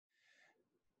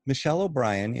Michelle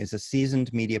O'Brien is a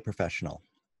seasoned media professional.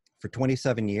 For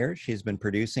 27 years, she's been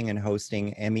producing and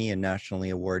hosting Emmy and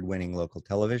nationally award-winning local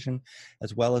television,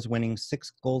 as well as winning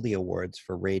 6 Goldie Awards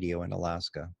for radio in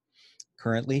Alaska.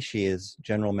 Currently, she is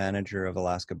General Manager of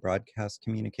Alaska Broadcast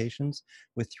Communications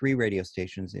with 3 radio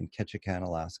stations in Ketchikan,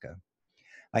 Alaska.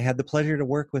 I had the pleasure to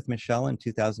work with Michelle in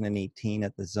 2018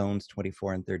 at the Zones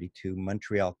 24 and 32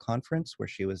 Montreal Conference, where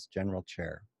she was General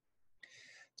Chair.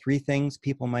 3 things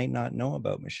people might not know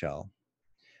about Michelle.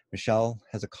 Michelle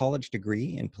has a college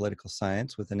degree in political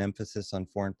science with an emphasis on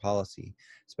foreign policy,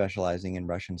 specializing in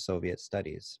Russian Soviet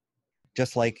studies.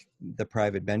 Just like the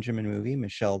Private Benjamin movie,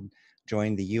 Michelle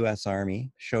joined the US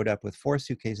Army, showed up with 4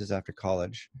 suitcases after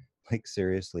college. Like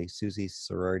seriously, Susie's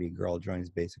sorority girl joins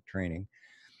basic training.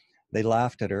 They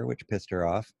laughed at her, which pissed her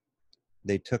off.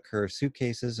 They took her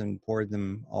suitcases and poured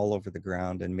them all over the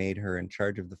ground and made her in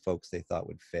charge of the folks they thought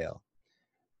would fail.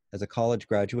 As a college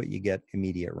graduate, you get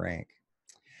immediate rank.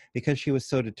 Because she was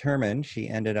so determined, she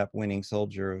ended up winning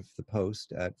Soldier of the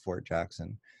Post at Fort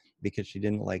Jackson because she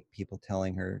didn't like people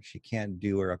telling her she can't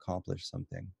do or accomplish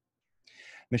something.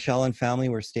 Michelle and family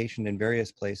were stationed in various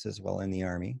places while in the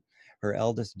Army. Her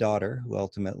eldest daughter, who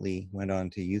ultimately went on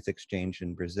to youth exchange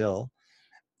in Brazil,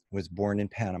 was born in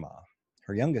Panama.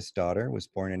 Her youngest daughter was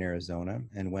born in Arizona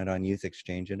and went on youth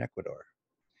exchange in Ecuador.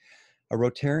 A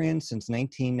Rotarian since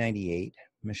 1998,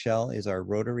 Michelle is our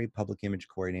Rotary Public Image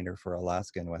Coordinator for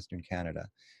Alaska and Western Canada,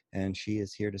 and she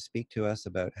is here to speak to us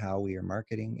about how we are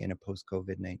marketing in a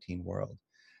post-COVID-19 world.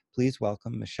 Please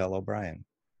welcome Michelle O'Brien.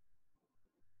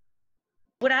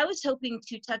 What I was hoping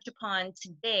to touch upon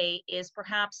today is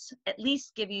perhaps at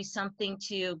least give you something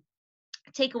to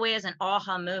take away as an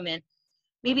aha moment,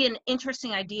 maybe an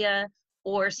interesting idea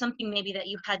or something maybe that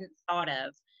you hadn't thought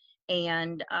of.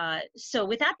 And so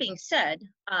with that being said,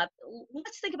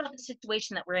 let's think about the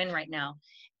situation that we're in right now.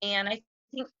 And I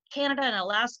think Canada and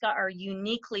Alaska are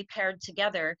uniquely paired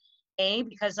together,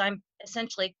 because I'm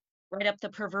essentially right up the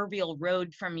proverbial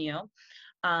road from you.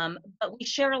 But we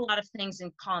share a lot of things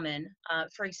in common.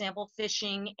 For example,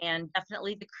 fishing and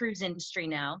definitely the cruise industry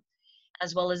now,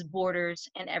 as well as borders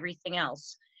and everything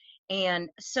else. And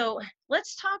so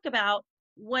let's talk about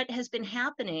what has been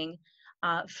happening.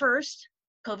 First,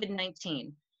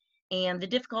 COVID-19 and the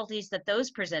difficulties that those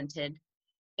presented.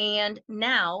 And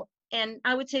now, and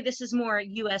I would say this is more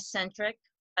US centric,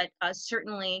 but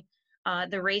certainly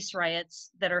the race riots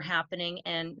that are happening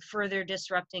and further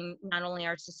disrupting not only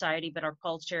our society, but our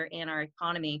culture and our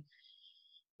economy,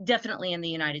 definitely in the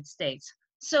United States.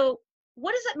 So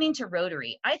what does that mean to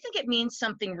Rotary? I think it means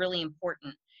something really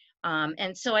important.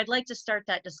 And so I'd like to start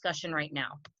that discussion right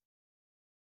now.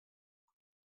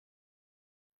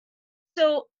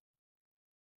 So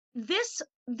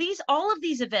all of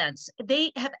these events,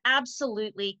 they have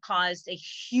absolutely caused a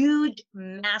huge,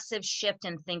 massive shift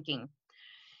in thinking.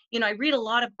 You know, I read a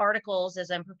lot of articles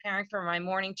as I'm preparing for my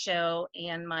morning show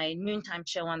and my noontime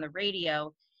show on the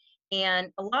radio. And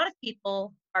a lot of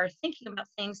people are thinking about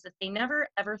things that they never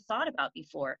ever thought about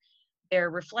before.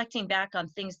 They're reflecting back on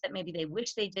things that maybe they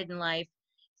wish they did in life,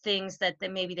 things that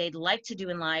maybe they'd like to do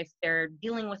in life. They're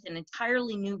dealing with an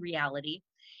entirely new reality.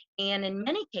 And in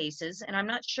many cases, and I'm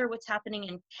not sure what's happening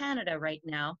in Canada right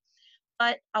now,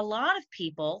 but a lot of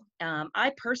people,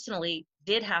 I personally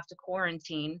did have to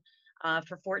quarantine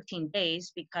for 14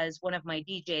 days because one of my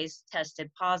DJs tested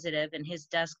positive and his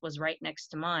desk was right next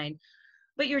to mine.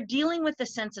 But you're dealing with a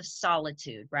sense of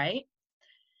solitude, right?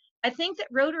 I think that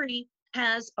Rotary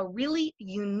has a really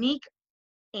unique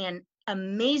and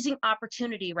amazing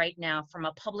opportunity right now from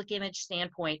a public image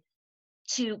standpoint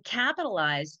to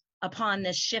capitalize upon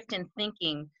this shift in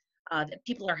thinking that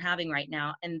people are having right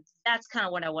now. And that's kind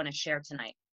of what I want to share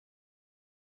tonight.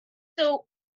 So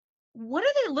what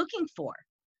are they looking for?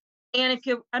 And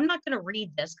I'm not going to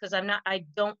read this because I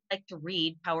don't like to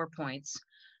read PowerPoints,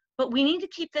 but we need to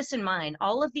keep this in mind.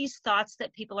 All of these thoughts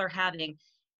that people are having,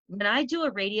 when I do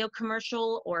a radio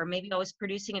commercial, or maybe I was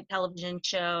producing a television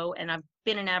show and I've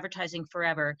been in advertising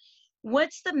forever,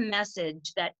 what's the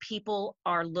message that people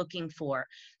are looking for?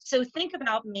 So think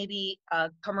about maybe a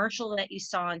commercial that you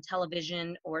saw on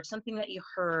television or something that you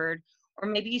heard, or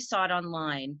maybe you saw it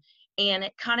online and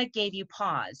it kind of gave you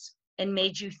pause and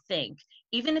made you think.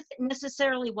 Even if it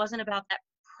necessarily wasn't about that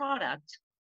product,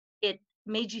 it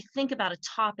made you think about a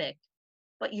topic,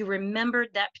 but you remembered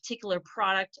that particular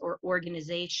product or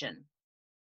organization.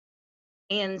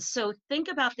 And so think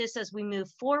about this as we move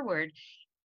forward,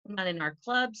 not in our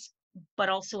clubs, but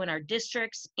also in our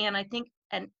districts. And I think,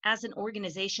 and as an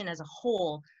organization as a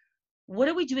whole, what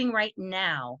are we doing right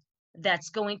now that's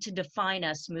going to define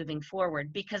us moving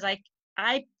forward? Because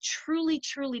I truly,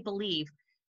 truly believe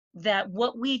that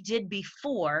what we did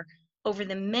before over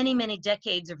the many, many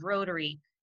decades of Rotary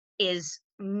is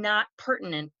not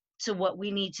pertinent to what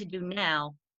we need to do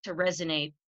now to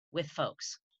resonate with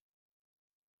folks.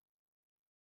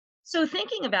 So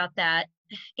thinking about that,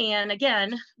 and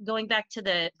again, going back to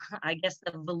the, I guess,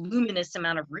 the voluminous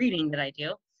amount of reading that I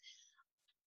do,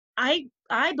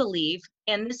 I believe,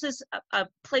 and this is a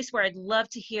place where I'd love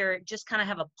to hear, just kind of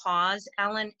have a pause,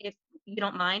 Alan, if you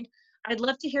don't mind. I'd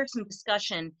love to hear some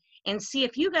discussion and see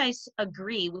if you guys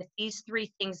agree with these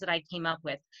three things that I came up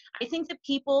with. I think that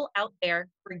people out there,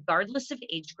 regardless of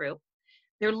age group,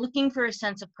 they're looking for a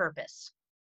sense of purpose.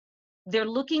 They're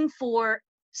looking for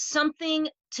something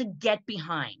to get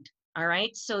behind. All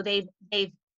right. So they've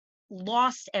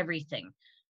lost everything.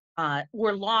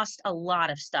 Or lost a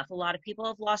lot of stuff. A lot of people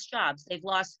have lost jobs. They've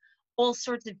lost all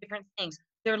sorts of different things.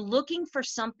 They're looking for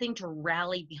something to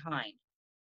rally behind.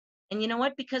 And you know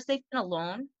what? Because they've been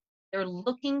alone, they're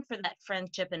looking for that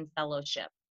friendship and fellowship.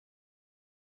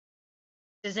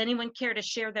 Does anyone care to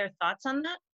share their thoughts on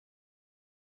that?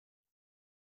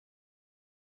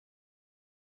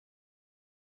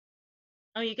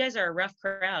 Oh, you guys are a rough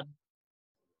crowd.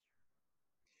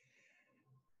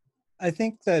 I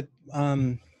think that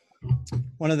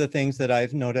one of the things that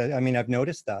I've noticed, I mean, I've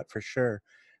noticed that for sure.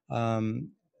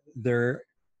 There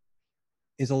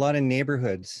is a lot of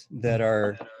neighborhoods that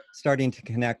are starting to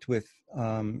connect with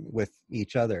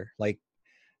each other, like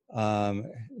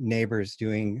neighbors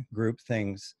doing group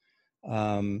things.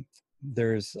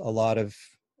 There's a lot of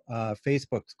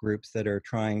Facebook groups that are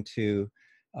trying to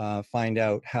find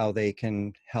out how they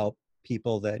can help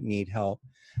people that need help.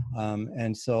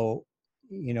 And so,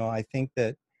 you know, I think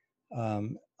that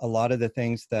a lot of the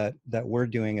things that we're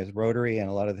doing as Rotary, and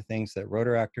a lot of the things that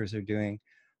Rotaractors are doing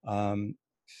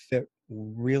fit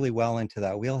really well into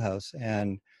that wheelhouse.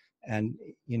 And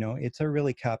you know, it's a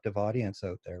really captive audience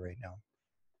out there right now.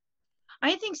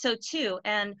 I think so too.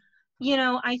 And you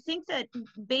know, I think that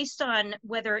based on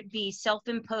whether it be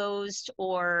self-imposed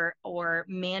or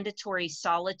mandatory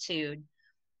solitude,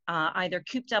 either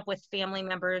cooped up with family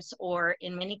members or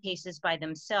in many cases by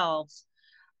themselves,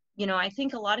 you know, I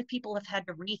think a lot of people have had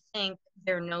to rethink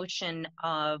their notion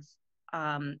of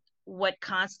what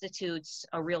constitutes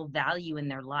a real value in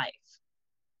their life.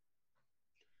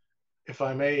 If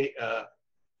I may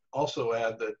also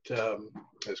add that,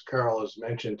 as Carol has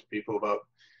mentioned to people about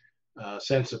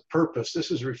sense of purpose,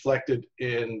 this is reflected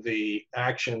in the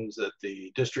actions that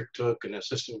the district took and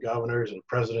assistant governors and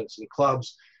presidents and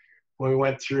clubs when we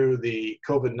went through the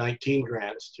COVID-19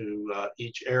 grants to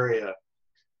each area.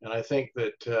 And I think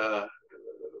that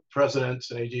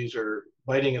presidents and AGs are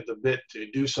biting at the bit to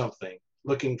do something,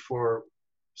 looking for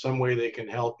some way they can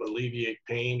help alleviate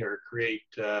pain or create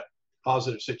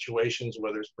positive situations,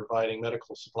 whether it's providing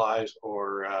medical supplies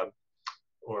or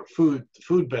food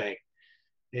bank.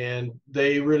 And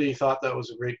they really thought that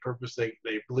was a great purpose. They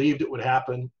believed it would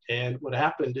happen. And what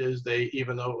happened is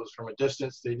even though it was from a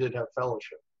distance, they did have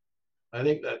fellowship. I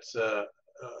think that's a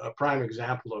prime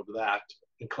example of that,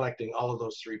 in collecting all of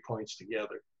those 3 points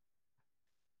together.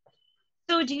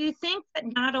 So do you think that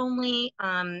not only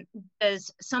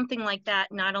does something like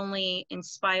that not only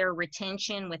inspire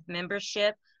retention with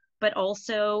membership, but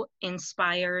also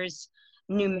inspires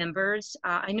new members?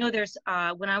 I know there's,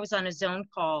 when I was on a zone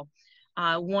call,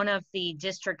 one of the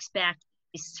districts back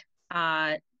east,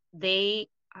 I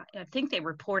think they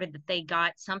reported that they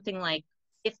got something like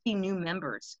 50 new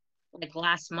members like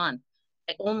last month,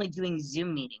 like only doing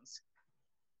Zoom meetings.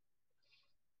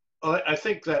 Well, I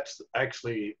think that's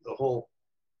actually the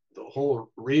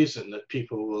whole reason that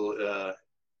people will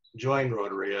join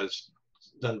Rotary, as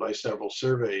done by several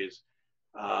surveys,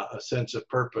 a sense of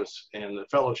purpose and the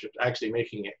fellowship, actually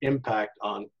making an impact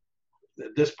on,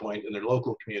 at this point, in their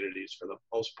local communities for the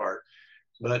most part.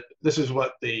 But this is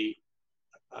what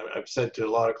I've said to a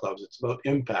lot of clubs, it's about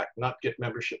impact, not get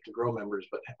membership to grow members,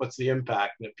 but what's the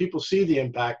impact? And if people see the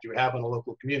impact you have in a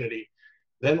local community,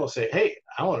 then they'll say, hey,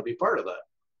 I want to be part of that.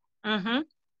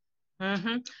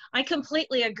 I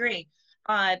completely agree.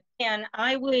 And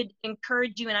I would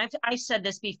encourage you, and I've said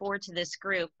this before to this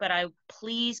group, but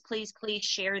please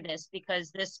share this,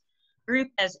 because this group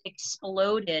has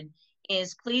exploded,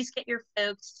 is please get your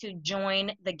folks to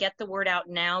join the Get the Word Out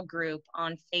Now group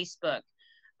on Facebook.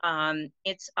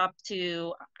 It's up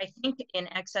to, I think, in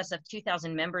excess of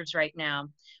 2,000 members right now,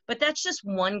 but that's just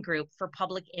one group for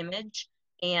public image.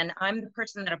 And I'm the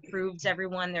person that approves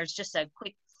everyone. There's just a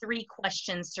quick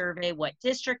 3-question survey. What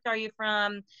district are you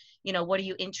from? You know, what are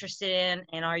you interested in?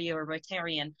 And are you a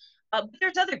Rotarian? But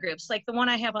there's other groups like the one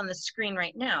I have on the screen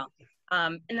right now.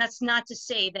 And that's not to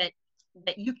say that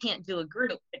that you can't do a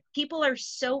group, but people are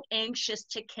so anxious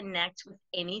to connect with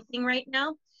anything right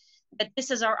now that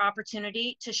this is our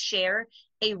opportunity to share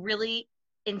a really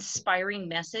inspiring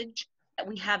message that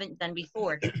we haven't done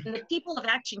before. And the People of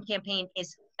Action campaign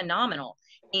is phenomenal,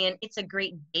 and it's a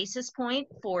great basis point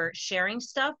for sharing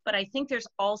stuff, but I think there's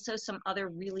also some other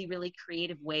really, really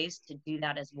creative ways to do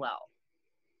that as well.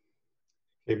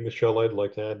 Hey, Michelle, I'd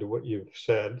like to add to what you've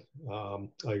said.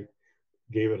 I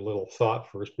gave it a little thought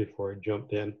first before I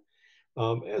jumped in.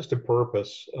 As to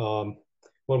purpose, one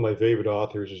of my favorite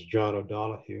authors is John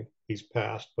O'Donohue. He's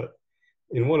passed, but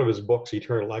in one of his books,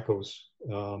 Eternal Echoes,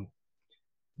 the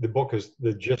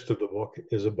gist of the book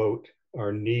is about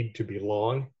our need to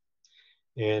belong.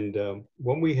 And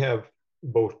when we have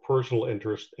both personal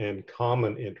interest and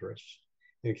common interests,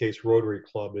 in case Rotary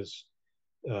Club is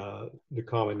the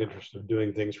common interest of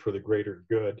doing things for the greater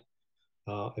good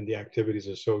and the activities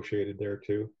associated there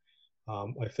too.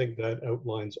 I think that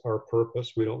outlines our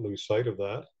purpose. We don't lose sight of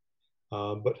that.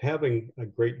 But having a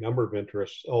great number of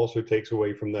interests also takes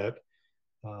away from that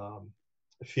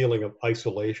feeling of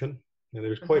isolation. And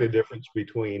there's quite a difference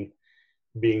between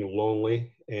being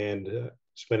lonely and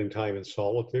spending time in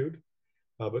solitude.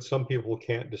 But some people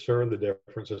can't discern the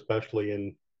difference, especially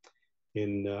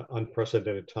in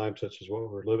unprecedented times such as what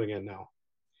we're living in now.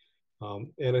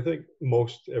 And I think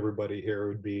most everybody here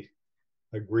would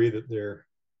agree that they're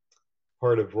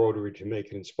part of Rotary to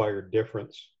make an inspired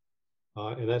difference.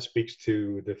 And that speaks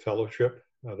to the fellowship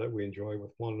that we enjoy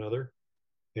with one another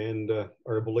and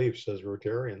our beliefs as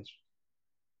Rotarians.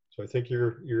 So I think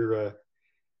you're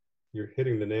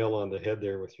hitting the nail on the head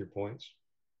there with your points.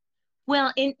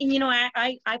 Well, and you know,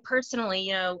 I personally,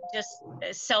 you know, just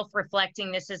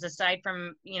self-reflecting, this is aside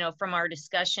from, you know, from our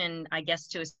discussion, I guess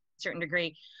to a certain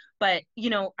degree, but, you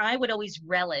know, I would always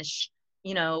relish,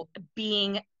 you know,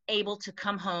 being able to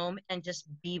come home and just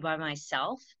be by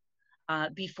myself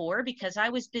before, because I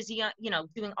was busy, you know,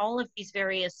 doing all of these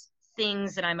various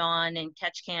things that I'm on, and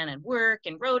Catch Can and work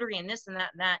and Rotary and this and that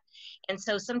and that. And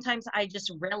so sometimes I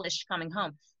just relished coming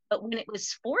home. But when it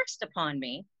was forced upon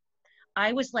me,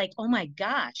 I was like, oh my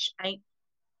gosh, I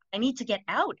need to get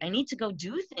out. I need to go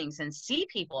do things and see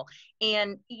people.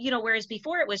 And, you know, whereas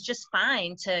before it was just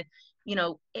fine to, you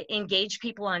know, engage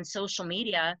people on social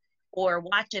media or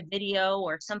watch a video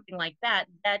or something like that,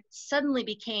 that suddenly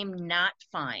became not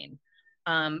fine.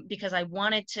 Because I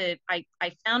wanted to, I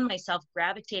found myself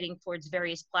gravitating towards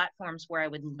various platforms where I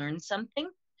would learn something.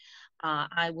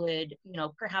 I would, you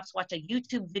know, perhaps watch a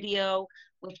YouTube video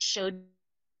which showed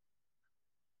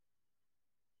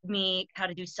me how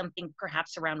to do something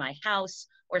perhaps around my house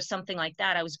or something like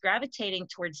that. I was gravitating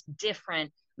towards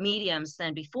different mediums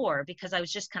than before because I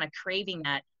was just kind of craving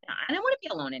that. I don't want to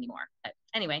be alone anymore. But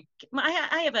anyway,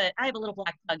 I have a little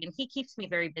black bug, and he keeps me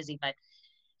very busy, but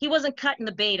he wasn't cutting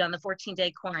the bait on the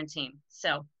 14-day quarantine.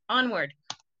 So onward.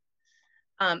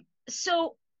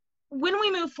 So when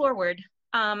we move forward,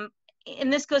 and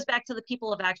this goes back to the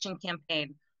People of Action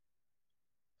campaign,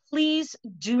 please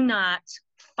do not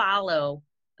follow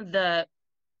the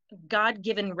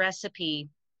God-given recipe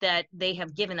that they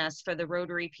have given us for the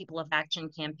Rotary People of Action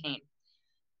campaign.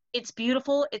 It's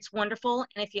beautiful, it's wonderful,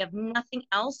 and if you have nothing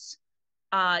else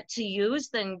to use,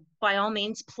 then by all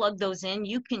means plug those in.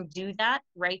 You can do that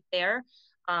right there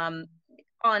on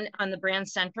the Brand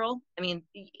Central. I mean,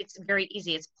 it's very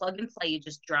easy. It's plug and play. You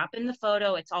just drop in the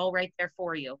photo. It's all right there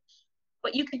for you.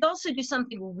 But you could also do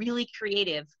something really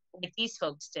creative like these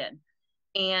folks did.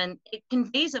 And it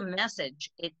conveys a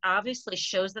message. It obviously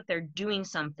shows that they're doing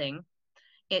something.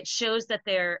 It shows that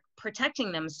they're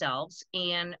protecting themselves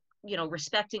and, you know,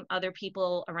 respecting other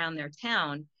people around their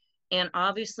town. And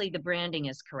obviously the branding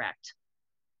is correct.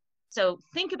 So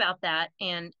think about that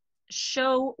and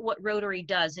show what Rotary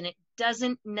does. And it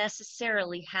doesn't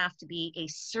necessarily have to be a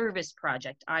service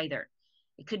project either.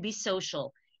 It could be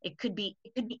social. It could be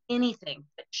anything,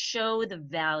 but show the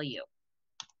value.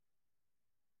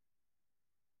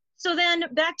 So then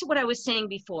back to what I was saying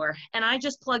before, and I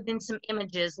just plugged in some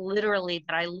images literally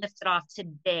that I lifted off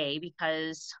today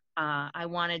because I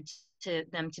wanted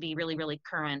them to be really, really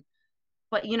current.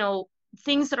 But, you know,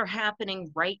 things that are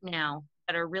happening right now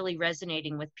that are really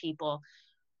resonating with people.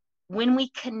 When we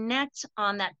connect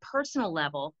on that personal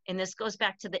level, and this goes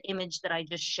back to the image that I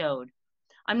just showed,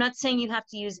 I'm not saying you have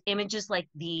to use images like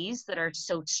these that are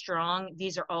so strong.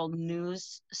 These are all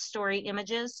news story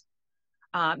images.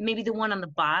 Maybe the one on the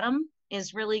bottom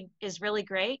is really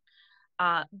great.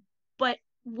 But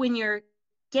when you're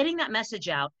getting that message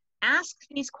out, ask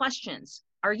these questions.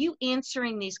 Are you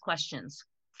answering these questions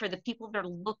for the people that are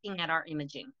looking at our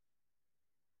imaging?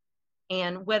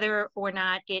 And whether or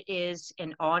not it is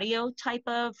an audio type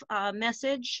of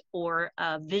message or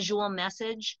a visual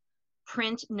message,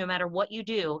 print, no matter what you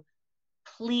do,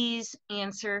 please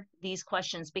answer these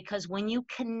questions, because when you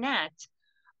connect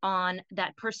on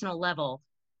that personal level,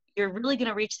 you're really going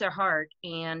to reach their heart.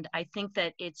 And I think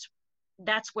that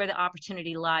that's where the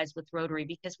opportunity lies with Rotary,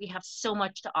 because we have so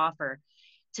much to offer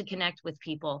to connect with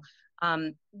people.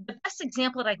 The best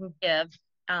example that I can give,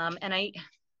 and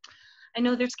I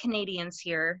know there's Canadians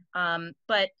here,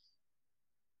 but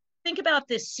think about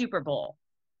this Super Bowl,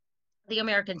 the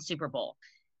American Super Bowl.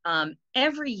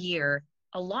 Every year,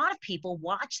 a lot of people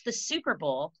watch the Super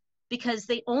Bowl because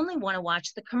they only want to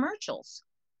watch the commercials,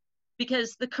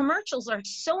 because the commercials are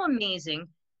so amazing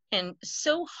and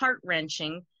so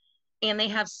heart-wrenching, and they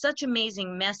have such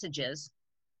amazing messages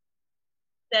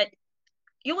that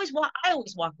I always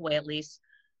walk away, at least,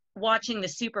 watching the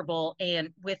Super Bowl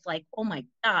and with like, oh my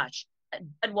gosh, that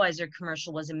Budweiser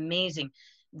commercial was amazing.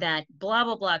 That blah,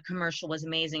 blah, blah commercial was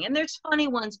amazing. And there's funny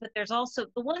ones, but there's also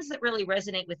the ones that really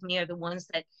resonate with me are the ones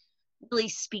that really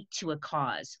speak to a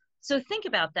cause. So think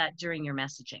about that during your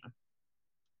messaging.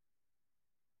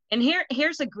 And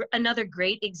here's another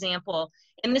great example.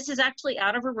 And this is actually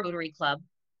out of a Rotary Club.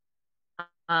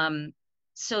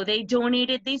 So they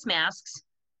donated these masks,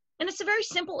 and it's a very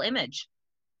simple image.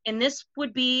 And this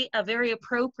would be a very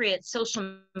appropriate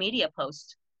social media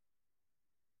post.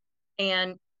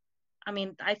 And I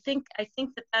mean, I think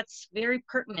that that's very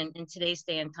pertinent in today's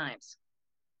day and times.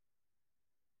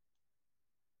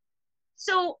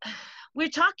 So we're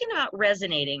talking about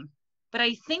resonating, but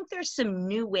I think there's some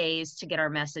new ways to get our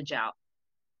message out.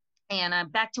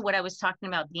 And back to what I was talking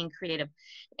about, being creative.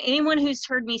 Anyone who's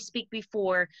heard me speak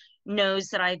before knows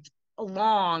that I've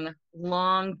long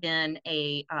been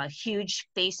a huge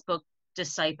Facebook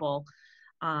disciple.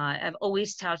 I've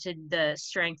always touted the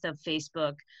strength of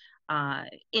Facebook,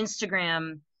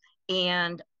 Instagram,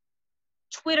 and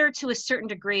Twitter to a certain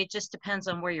degree. It just depends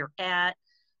on where you're at,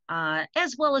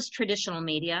 as well as traditional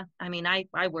media. I mean,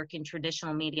 I work in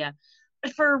traditional media.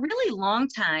 But for a really long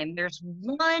time, there's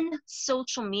one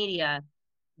social media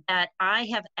that I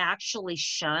have actually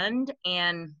shunned,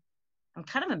 and I'm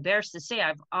kind of embarrassed to say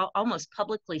I've almost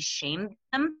publicly shamed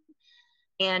them.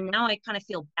 And now I kind of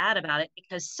feel bad about it,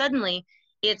 because suddenly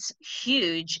it's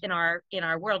huge in our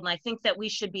world. And I think that we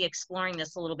should be exploring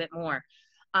this a little bit more.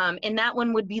 And that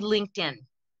one would be LinkedIn.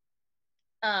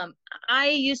 I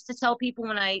used to tell people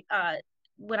when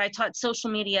I taught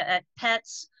social media at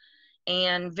PETS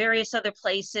and various other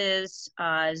places,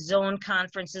 zone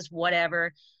conferences,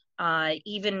 whatever,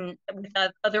 even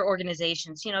with other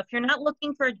organizations, if you're not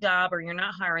looking for a job or you're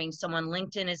not hiring someone,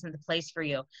 LinkedIn isn't the place for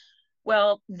you.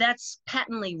 Well, that's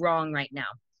patently wrong right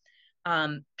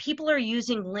now. People are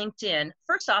using LinkedIn.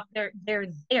 First off, they're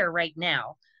there right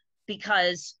now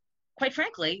because, quite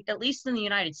frankly, at least in the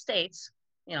United States,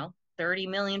 30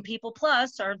 million people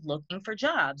plus are looking for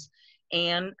jobs,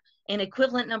 and an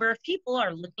equivalent number of people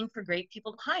are looking for great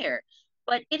people to hire.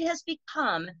 But it has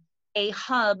become a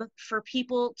hub for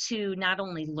people to not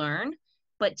only learn,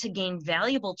 but to gain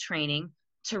valuable training,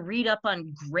 to read up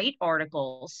on great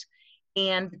articles.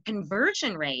 And the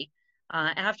conversion rate,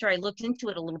 after I looked into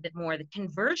it a little bit more, the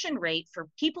conversion rate for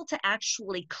people to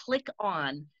actually click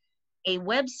on a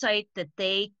website that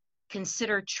they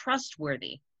consider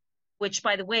trustworthy, which,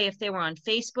 by the way, if they were on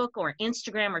Facebook or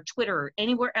Instagram or Twitter or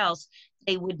anywhere else,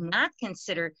 they would not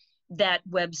consider that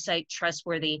website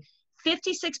trustworthy.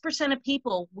 56% of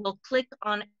people will click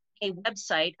on a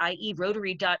website, i.e.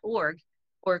 Rotary.org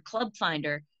or Club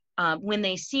Finder, when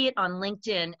they see it on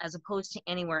LinkedIn as opposed to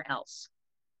anywhere else.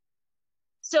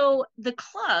 So the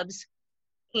clubs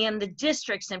and the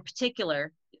districts in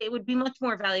particular, it would be much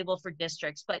more valuable for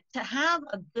districts, but to have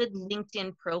a good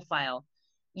LinkedIn profile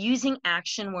using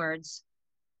action words,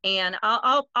 and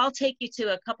I'll take you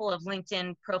to a couple of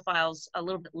LinkedIn profiles a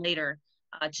little bit later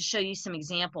to show you some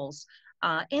examples.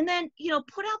 And then,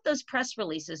 put out those press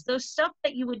releases, those stuff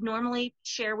that you would normally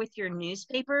share with your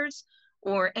newspapers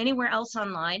or anywhere else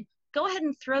online. Go ahead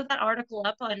and throw that article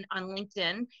up on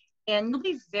LinkedIn, and you'll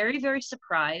be very, very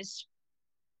surprised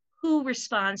who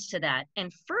responds to that.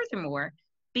 And furthermore,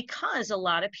 because a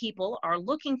lot of people are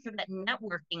looking for that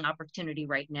networking opportunity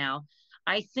right now,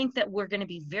 I think that we're going to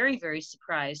be very, very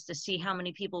surprised to see how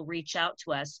many people reach out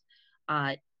to us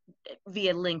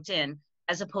via LinkedIn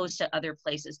as opposed to other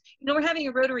places. We're having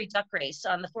a Rotary Duck Race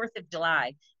on the 4th of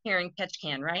July here in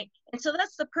Ketchikan, right? And so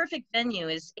that's the perfect venue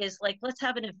is like, let's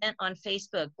have an event on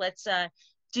Facebook. Let's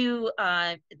do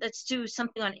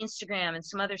something on Instagram and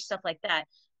some other stuff like that.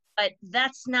 But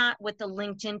that's not what the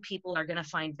LinkedIn people are going to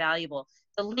find valuable.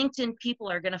 The LinkedIn people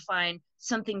are going to find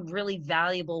something really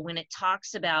valuable when it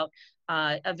talks about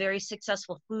a very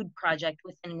successful food project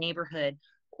within a neighborhood,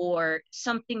 or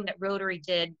something that Rotary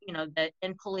did, you know, the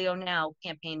End Polio Now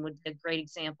campaign would be a great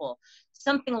example,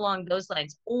 something along those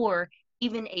lines, or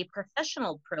even a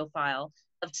professional profile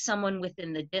of someone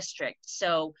within the district.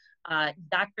 So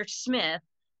Dr. Smith,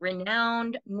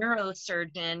 renowned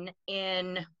neurosurgeon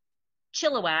in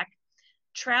Chilliwack,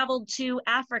 traveled to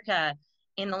Africa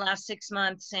in the last 6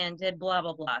 months and did blah,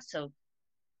 blah, blah. So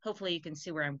hopefully you can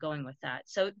see where I'm going with that.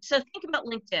 So think about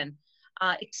LinkedIn,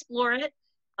 explore it.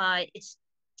 It's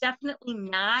definitely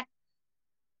not,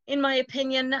 in my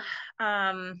opinion,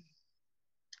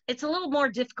 it's a little more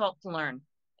difficult to learn.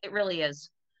 It really is.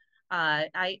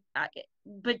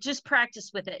 But just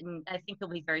practice with it, and I think you'll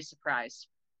be very surprised.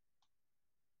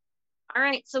 All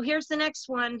right, so here's the next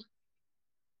one.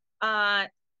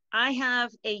 I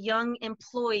have a young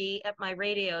employee at my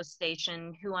radio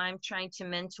station who I'm trying to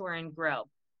mentor and grow.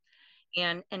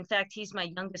 And in fact, he's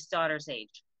my youngest daughter's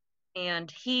age.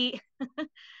 And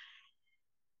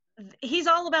he's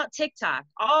all about TikTok.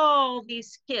 All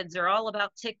these kids are all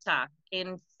about TikTok.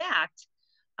 In fact,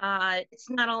 it's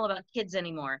not all about kids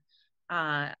anymore.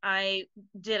 I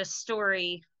did a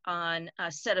story on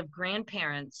a set of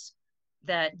grandparents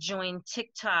that joined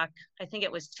TikTok, I think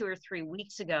it was 2 or 3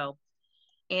 weeks ago.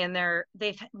 And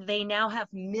they now have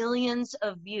millions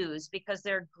of views because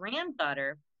their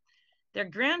granddaughter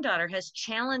has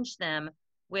challenged them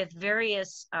with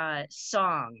various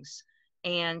songs.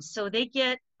 And so they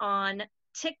get on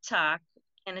TikTok,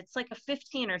 and it's like a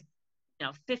 15 or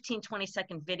 20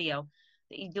 second video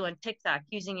that you do on TikTok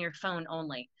using your phone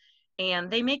only.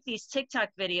 And they make these TikTok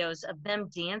videos of them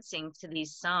dancing to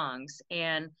these songs,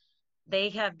 and they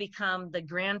have become the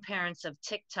grandparents of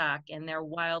TikTok, and they're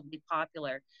wildly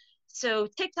popular. So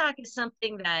TikTok is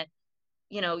something that,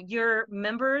 your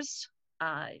members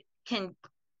can,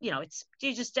 you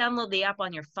just download the app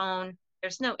on your phone.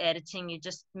 There's no editing. You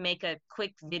just make a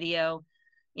quick video,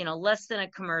 less than a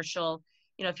commercial.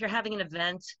 If you're having an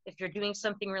event, if you're doing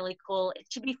something really cool, it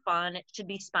should be fun. It should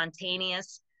be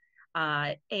spontaneous,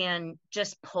 and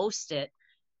just post it.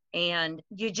 And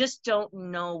you just don't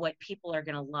know what people are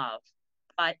going to love.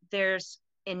 But there's,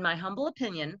 in my humble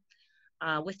opinion,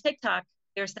 with TikTok,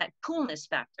 there's that coolness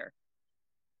factor.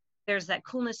 There's that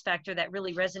coolness factor that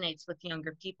really resonates with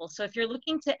younger people. So if you're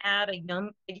looking to add a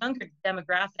younger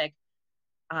demographic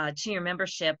to your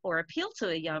membership, or appeal to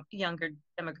a younger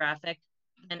demographic,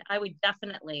 then I would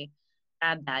definitely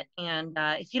add that. And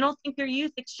if you don't think your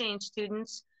youth exchange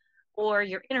students or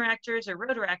your interactors or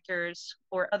rotaractors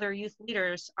or other youth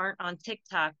leaders aren't on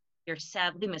TikTok, you're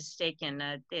sadly mistaken.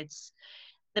 It's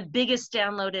the biggest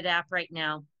downloaded app right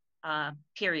now,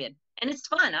 period. And it's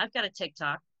fun. I've got a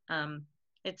TikTok.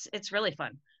 It's really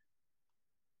fun.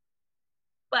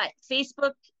 But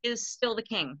Facebook is still the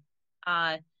king.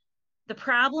 The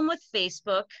problem with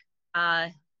Facebook,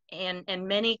 and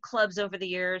many clubs over the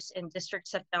years and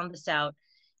districts have found this out,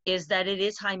 is that it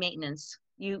is high maintenance.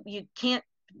 You can't,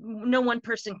 no one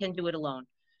person can do it alone,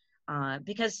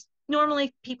 because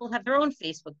normally people have their own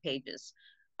Facebook pages,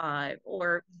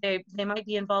 or they might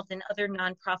be involved in other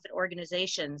nonprofit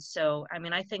organizations. So,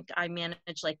 I think I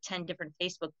manage like 10 different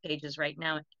Facebook pages right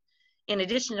now, in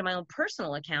addition to my own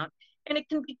personal account, and it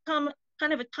can become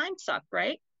kind of a time suck,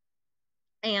 right?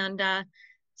 And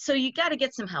so you got to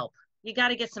get some help. You got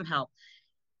to get some help.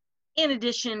 In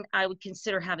addition, I would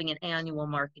consider having an annual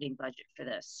marketing budget for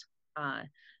this.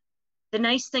 The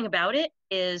nice thing about it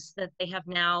is that they have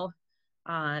now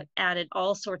added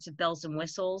all sorts of bells and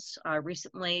whistles.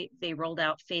 Recently, they rolled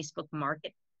out Facebook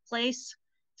Marketplace.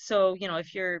 So,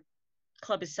 if your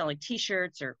club is selling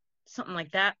t-shirts or something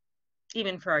like that,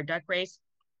 even for our duck race,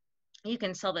 you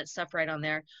can sell that stuff right on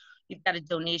there. You've got a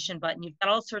donation button. You've got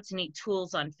all sorts of neat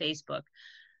tools on Facebook,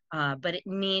 but it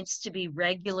needs to be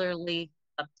regularly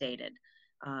updated.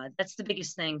 That's the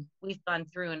biggest thing. We've gone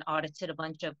through and audited a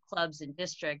bunch of clubs and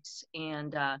districts,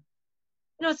 and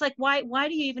it's like, why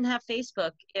do you even have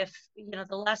Facebook if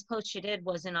the last post you did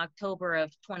was in October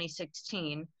of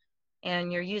 2016,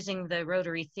 and you're using the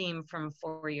Rotary theme from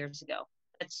 4 years ago?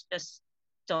 It's just,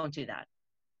 don't do that.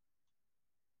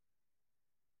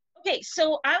 Okay,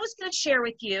 so I was going to share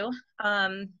with you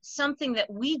something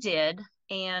that we did,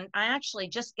 and I actually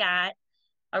just got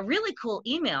a really cool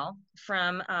email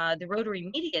from the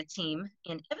Rotary Media team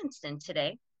in Evanston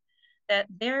today, that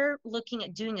they're looking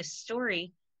at doing a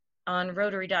story on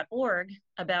Rotary.org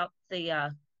about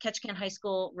the Ketchikan High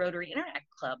School Rotary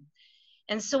Interact Club.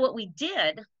 And so what we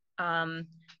did,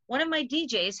 one of my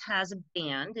DJs has a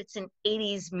band. It's an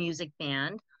 80s music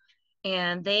band.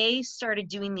 and they started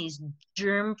doing these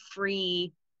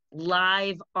germ-free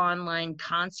live online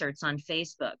concerts on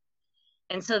Facebook.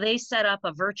 And so they set up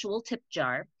a virtual tip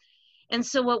jar. And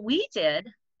so what we did,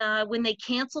 when they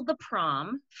canceled the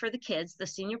prom for the kids, the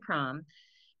senior prom,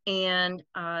 and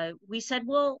we said,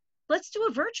 well, let's do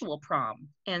a virtual prom.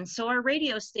 And so our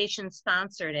radio station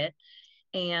sponsored it.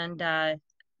 And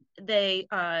they,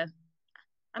 I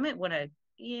might want to,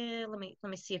 yeah, let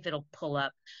me see if it'll pull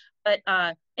up. But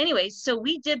anyway, so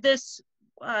we did this,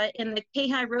 and the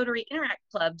K-High Rotary Interact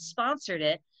Club sponsored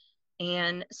it.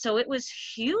 And so it was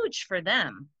huge for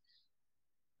them.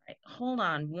 Right, hold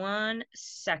on 1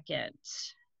 second.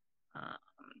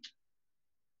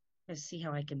 Let's see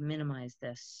how I can minimize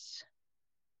this.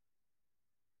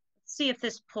 Let's see if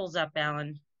this pulls up,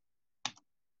 Alan.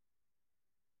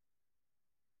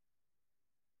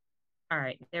 All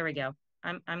right, there we go.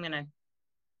 I'm gonna.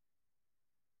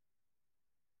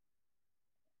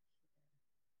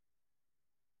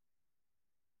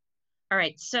 All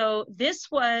right, so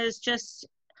this was just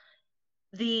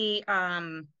the,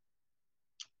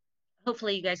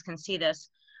 hopefully you guys can see this.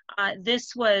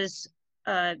 This was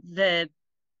the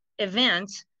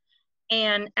event,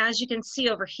 and as you can see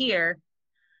over here,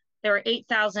 there were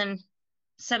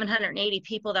 8,780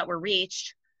 people that were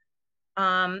reached,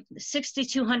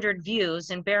 6,200 views,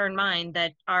 and bear in mind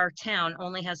that our town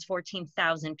only has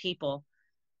 14,000 people,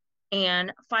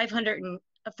 and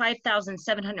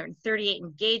 5,738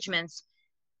 engagements,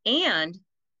 and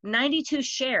 92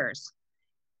 shares.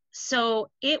 So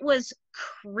it was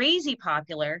crazy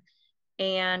popular,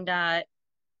 and there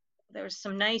was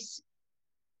some nice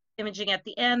imaging at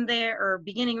the end there, or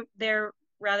beginning there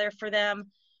rather, for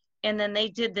them. And then they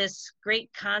did this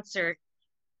great concert.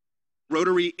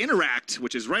 Rotary Interact,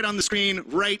 which is right on the screen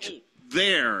right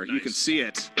there. Nice. You can see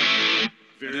it.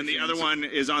 And then the other one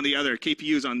is on the other.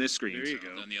 KPU's on this screen. There you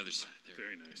go. On the other side.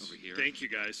 Very nice. Over here. Thank you,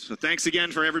 guys. So thanks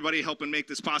again for everybody helping make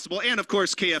this possible. And, of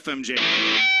course, KFMJ.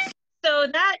 So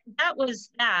that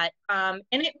was that. And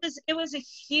it was a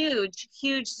huge,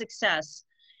 huge success.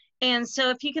 And so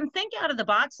if you can think out of the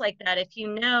box like that, if you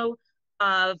know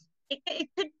of, it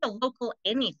could be a local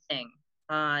anything.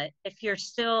 If you're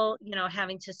still,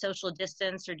 having to social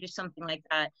distance or do something like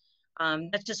that,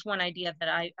 that's just one idea that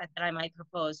I might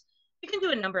propose. You can do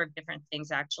a number of different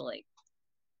things, actually.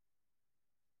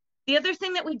 The other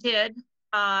thing that we did,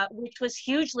 which was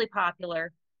hugely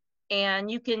popular, and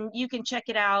you can check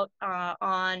it out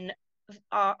on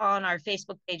our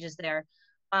Facebook pages there.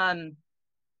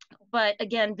 But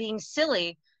again, being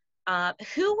silly,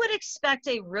 who would expect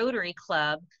a Rotary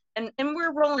Club? And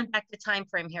we're rolling back the time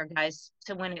frame here, guys,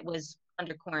 to when it was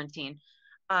under quarantine.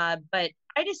 But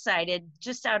I decided,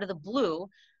 just out of the blue,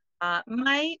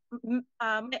 my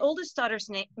oldest daughter's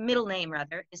middle name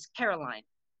is Caroline.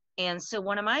 And so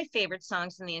one of my favorite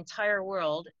songs in the entire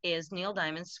world is Neil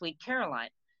Diamond's Sweet Caroline.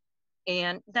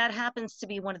 And that happens to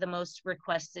be one of the most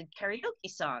requested karaoke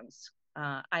songs.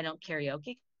 I don't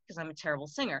karaoke because I'm a terrible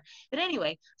singer. But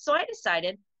anyway, so I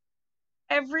decided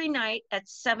every night at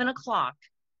 7 o'clock,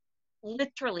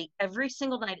 literally every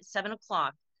single night at 7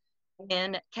 o'clock,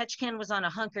 when Ketchikan was on a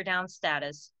hunker down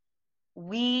status,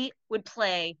 we would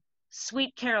play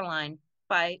Sweet Caroline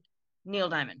by Neil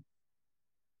Diamond.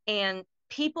 And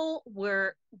people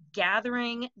were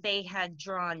gathering. They had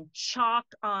drawn chalk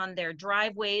on their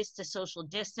driveways to social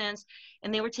distance,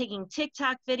 and they were taking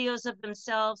TikTok videos of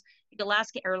themselves. The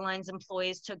Alaska Airlines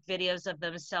employees took videos of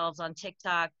themselves on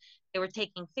TikTok. They were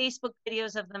taking Facebook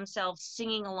videos of themselves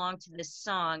singing along to this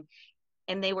song,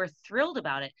 and they were thrilled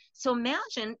about it. So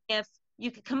imagine if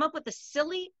you could come up with a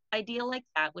silly idea like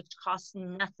that, which costs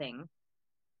nothing.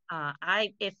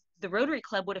 If the Rotary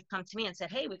Club would have come to me and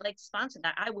said, hey, we'd like to sponsor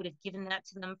that, I would have given that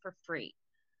to them for free.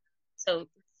 So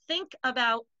think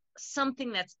about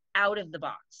something that's out of the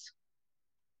box.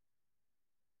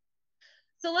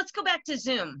 So let's go back to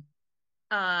Zoom.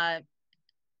 Can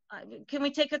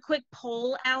we take a quick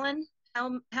poll, Alan?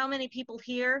 How many people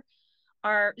here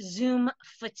are Zoom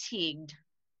fatigued?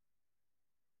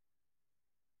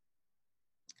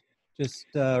 Just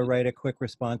write a quick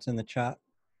response in the chat.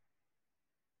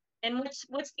 And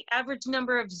what's the average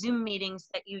number of Zoom meetings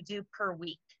that you do per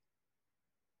week?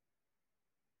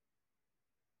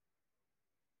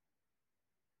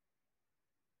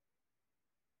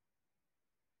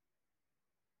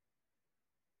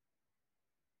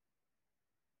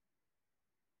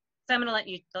 So I'm gonna let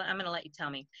you tell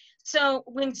me. So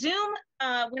when Zoom,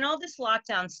 when all this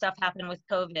lockdown stuff happened with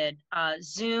COVID,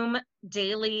 Zoom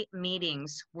daily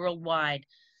meetings worldwide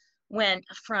went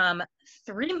from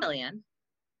 3 million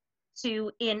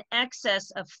to in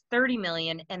excess of 30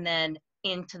 million, and then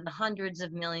into the hundreds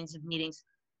of millions of meetings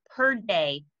per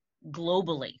day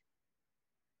globally.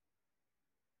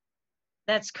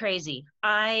 That's crazy.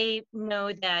 I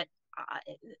know that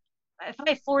if I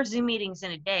have 4 Zoom meetings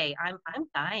in a day, I'm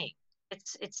dying.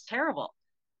 It's terrible.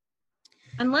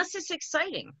 Unless it's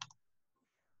exciting.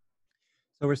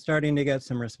 So we're starting to get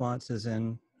some responses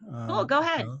in. Cool, go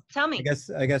ahead. Tell me.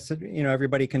 I guess you know,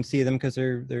 everybody can see them because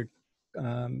they're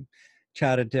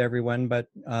chatted to everyone. But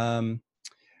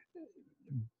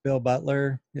Bill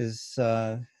Butler is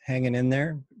hanging in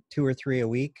there, 2 or 3 a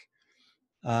week.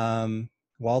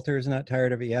 Walter is not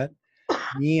tired of it yet.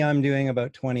 Me, I'm doing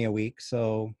about 20 a week,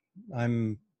 so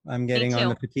I'm getting on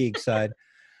the fatigue side.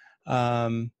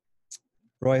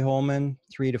 Roy Holman,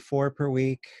 3 to 4 per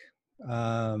week.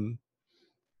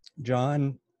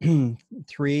 John,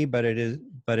 3, but it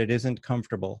isn't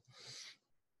comfortable.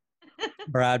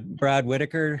 Brad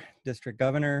Whitaker, district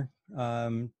governor,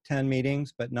 10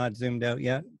 meetings, but not zoomed out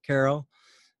yet. Carol,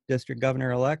 district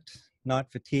governor-elect,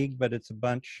 not fatigued, but it's a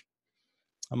bunch.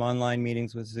 I'm online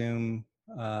meetings with Zoom,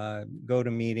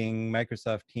 GoToMeeting,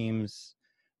 Microsoft Teams,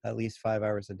 at least 5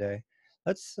 hours a day.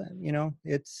 That's, you know,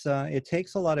 it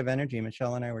takes a lot of energy.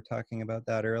 Michelle and I were talking about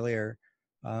that earlier.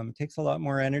 It takes a lot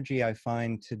more energy, I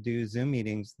find, to do Zoom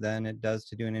meetings than it does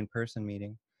to do an in-person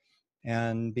meeting.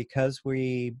 And because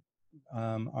we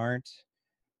aren't,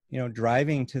 you know,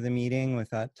 driving to the meeting with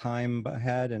that time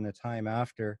ahead and the time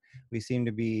after, we seem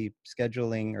to be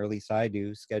scheduling, or at least I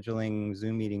do, scheduling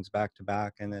Zoom meetings back to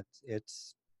back, and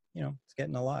it's you know, it's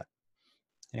getting a lot.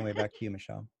 Anyway, back to you,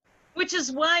 Michelle. Which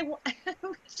is why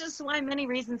many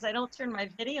reasons I don't turn my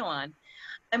video on.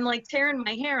 I'm like tearing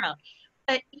my hair out.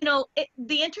 But, you know,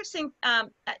 the interesting,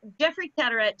 Jeffrey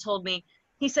Cataract told me,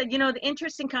 he said, you know, the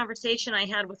interesting conversation I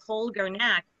had with Holger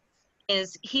Knack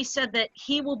is he said that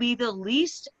he will be the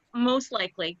least, most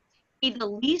likely, be the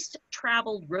least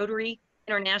traveled Rotary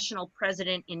International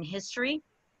president in history,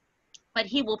 but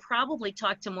he will probably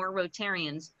talk to more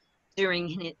Rotarians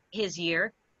during his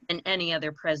year than any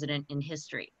other president in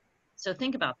history. So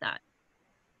think about that.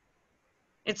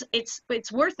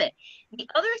 It's worth it. The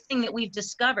other thing that we've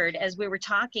discovered as we were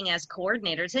talking as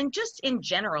coordinators, and just in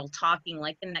general talking,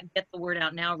 like in that Get the Word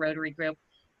Out Now Rotary group,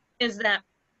 is that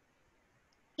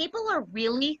people are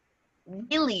really,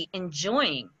 really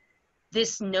enjoying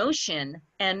this notion.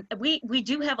 And we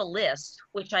do have a list,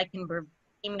 which I can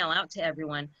email out to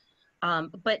everyone,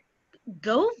 but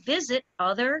go visit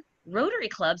other Rotary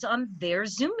clubs on their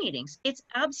Zoom meetings. It's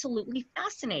absolutely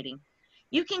fascinating.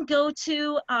 You can go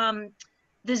to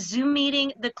the Zoom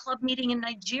meeting, the club meeting in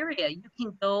Nigeria. You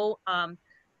can go,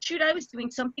 shoot, I was doing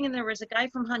something and there was a guy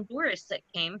from Honduras that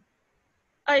came.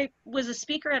 I was a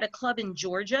speaker at a club in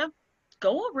Georgia.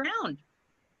 Go around.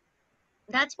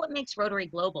 That's what makes Rotary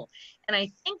global. And I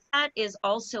think that is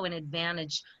also an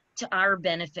advantage to our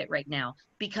benefit right now,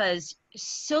 because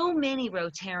so many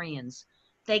Rotarians,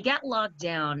 they get locked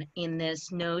down in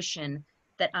this notion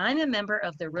that I'm a member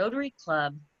of the Rotary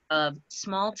Club of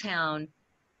small town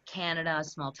Canada,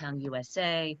 small town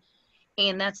USA,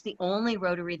 and that's the only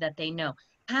Rotary that they know.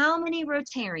 How many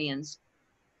Rotarians,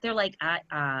 they're like,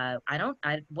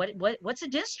 what's a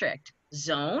district?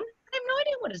 Zone? I have no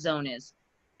idea what a zone is.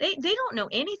 They don't know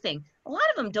anything. A lot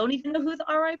of them don't even know who the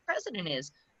RI president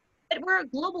is. But we're a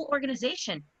global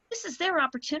organization. This is their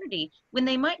opportunity when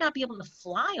they might not be able to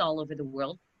fly all over the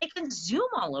world. They can Zoom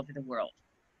all over the world.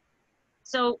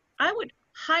 So I would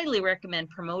highly recommend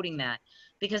promoting that,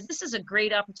 because this is a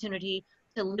great opportunity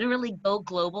to literally go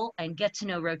global and get to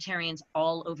know Rotarians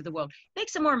all over the world. It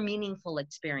makes a more meaningful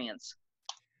experience.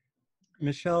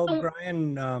 Michelle,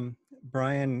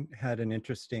 Brian had an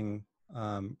interesting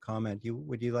comment.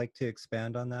 Would you like to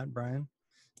expand on that, Brian?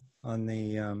 On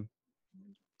the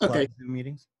okay. Zoom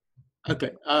meetings?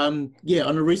 Okay. Yeah,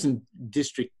 on a recent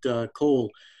district call,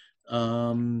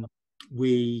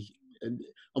 we,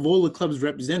 of all the clubs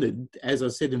represented, as I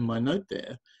said in my note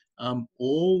there,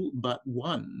 all but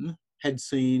one had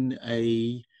seen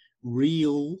a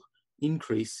real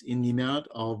increase in the amount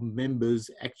of members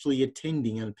actually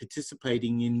attending and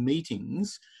participating in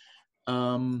meetings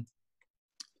over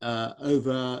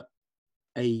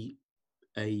a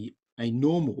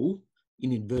normal,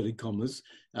 in inverted commas,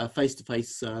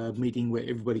 face-to-face meeting where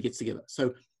everybody gets together.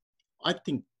 So I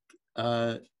think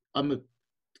I'm a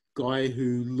guy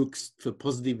who looks for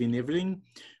positive in everything.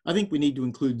 I think we need to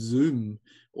include Zoom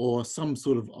or some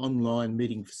sort of online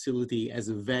meeting facility as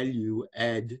a value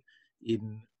add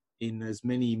in as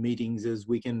many meetings as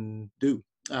we can do.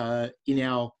 In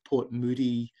our Port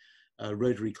Moody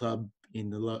Rotary Club in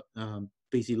the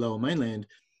BC Lower Mainland,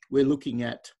 we're looking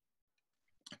at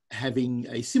having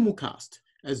a simulcast.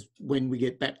 As when we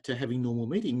get back to having normal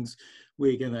meetings,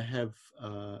 we're going to have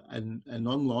an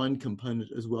online component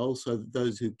as well, so that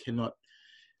those who cannot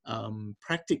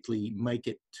practically make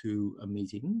it to a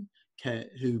meeting,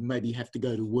 who maybe have to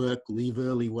go to work, leave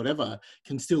early, whatever,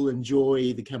 can still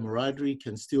enjoy the camaraderie,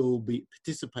 can still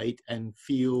participate and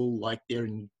feel like they're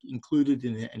included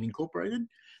in and incorporated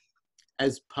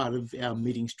as part of our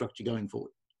meeting structure going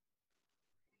forward.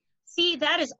 See,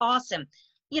 that is awesome.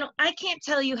 You know, I can't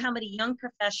tell you how many young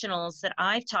professionals that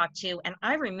I've talked to, and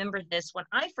I remember this when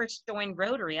I first joined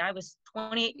Rotary. I was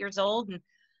 28 years old, and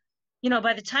you know,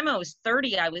 by the time I was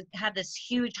 30, I had this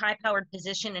huge high-powered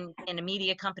position in a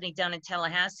media company down in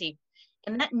Tallahassee.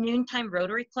 And that noontime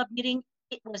Rotary Club meeting,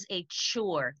 it was a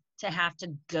chore to have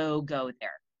to go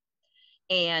there.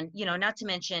 And, you know, not to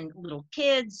mention little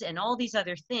kids and all these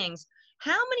other things.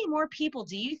 How many more people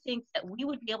do you think that we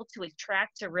would be able to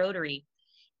attract to Rotary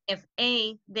if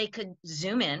A, they could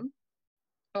Zoom in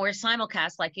or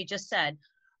simulcast, like you just said,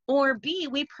 or B,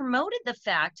 we promoted the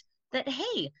fact that,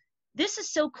 hey, this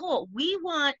is so cool. We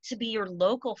want to be your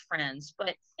local friends,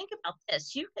 but think about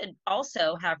this. You could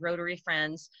also have Rotary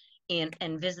friends and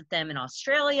visit them in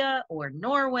Australia or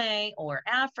Norway or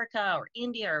Africa or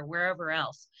India or wherever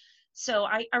else. So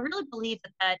I really believe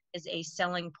that that is a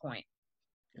selling point.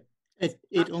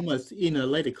 It almost, in a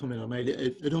later comment I made,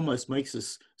 it almost makes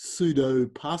us pseudo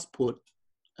passport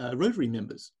Rotary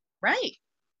members. Right.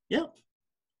 Yeah.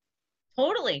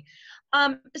 Totally.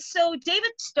 So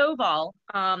David Stovall,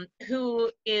 who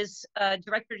is a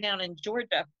director down in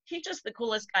Georgia, he's just the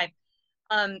coolest guy.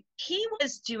 He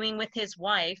was doing with his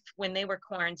wife when they were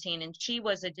quarantined, and she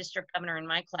was a district governor in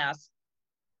my class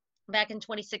back in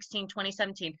 2016,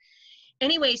 2017.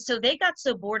 Anyway, so they got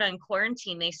so bored on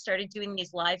quarantine, they started doing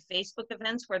these live Facebook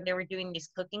events where they were doing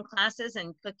these cooking classes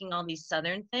and cooking all these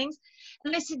Southern things.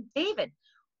 And I said, David,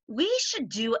 we should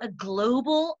do a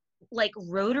global like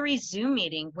Rotary Zoom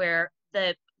meeting where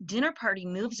the dinner party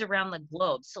moves around the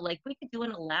globe. So like we could do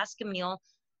an Alaska meal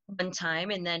one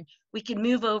time, and then we could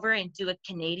move over and do a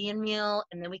Canadian meal,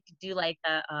 and then we could do like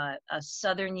a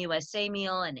Southern USA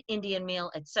meal, an Indian meal,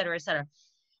 et cetera, et cetera.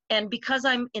 And because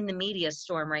I'm in the media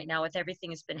storm right now with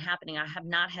everything that's been happening, I have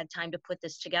not had time to put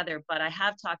this together, but I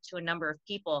have talked to a number of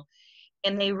people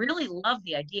and they really love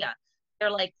the idea.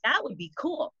 They're like, that would be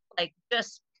cool. Like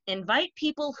just invite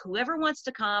people, whoever wants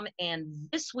to come. And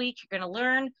this week you're going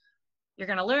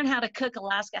to learn how to cook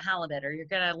Alaska halibut, or you're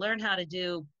going to learn how to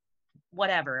do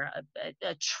whatever,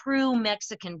 a true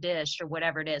Mexican dish or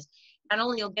whatever it is. Not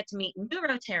only you'll get to meet new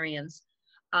Rotarians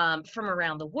from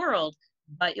around the world,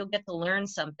 but you'll get to learn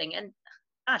something. And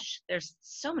gosh, there's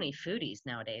so many foodies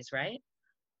nowadays, right?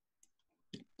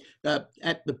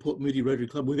 At the Port Moody Rotary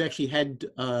Club, we've actually had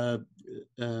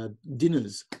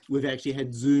dinners. We've actually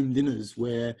had Zoom dinners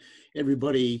where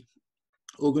everybody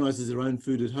organises their own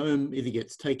food at home, either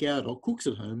gets takeout or cooks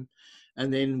at home.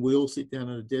 And then we all sit down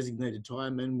at a designated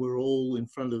time and we're all in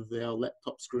front of our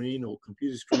laptop screen or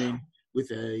computer screen with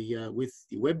the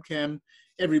webcam.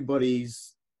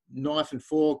 Everybody's knife and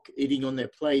fork, eating on their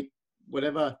plate,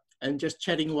 whatever, and just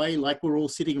chatting away like we're all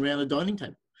sitting around a dining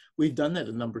table. We've done that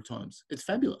a number of times. It's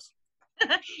fabulous.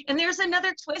 And there's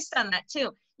another twist on that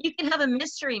too. You can have a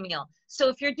mystery meal. So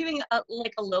if you're doing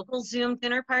like a local Zoom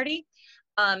dinner party,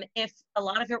 if a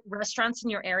lot of your restaurants in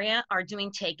your area are doing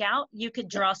takeout, you could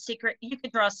draw secret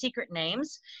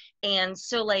names. And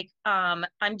so like, I'm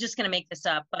just going to make this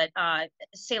up, but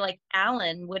say like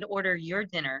Alan would order your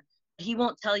dinner. He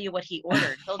won't tell you what he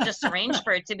ordered. He'll just arrange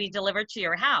for it to be delivered to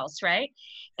your house, right?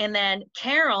 And then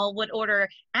Carol would order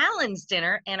Alan's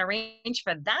dinner and arrange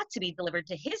for that to be delivered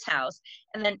to his house.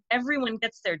 And then everyone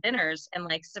gets their dinners and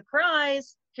like,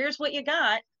 surprise, here's what you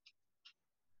got.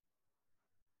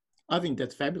 I think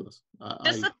that's fabulous.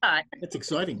 Just a thought. That's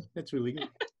exciting. That's really good.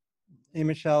 Hey,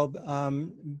 Michelle,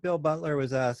 Bill Butler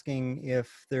was asking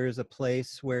if there's a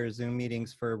place where Zoom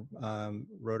meetings for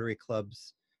Rotary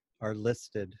clubs are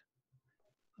listed.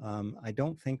 I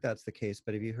don't think that's the case,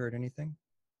 but have you heard anything?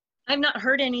 I've not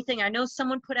heard anything. I know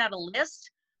someone put out a list,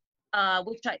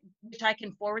 which I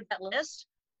can forward that list.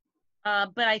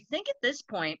 But I think at this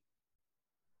point,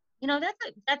 you know,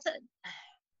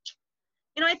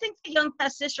 I think the Young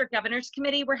Past District Governors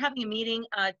Committee, we're having a meeting,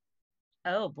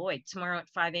 oh boy, tomorrow at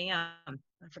 5 a.m.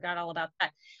 I forgot all about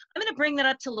that. I'm going to bring that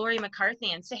up to Lori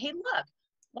McCarthy and say, hey, look,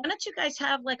 why don't you guys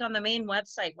have like on the main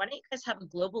website, why don't you guys have a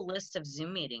global list of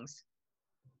Zoom meetings?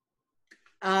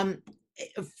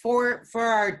 For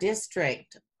our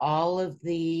district, all of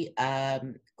the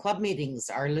club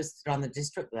meetings are listed on the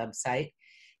district website,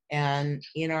 and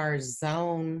in our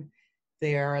zone,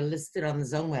 they are listed on the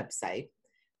zone website.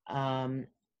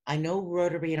 I know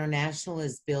Rotary International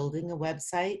is building a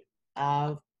website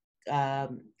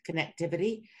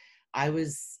connectivity. I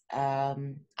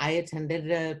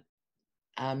attended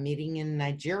a meeting in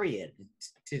Nigeria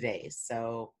today,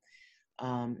 so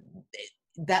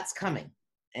that's coming,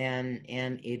 and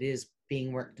it is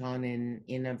being worked on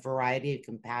in a variety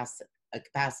of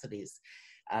capacities.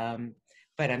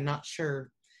 But I'm not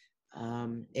sure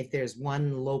if there's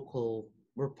one local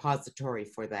repository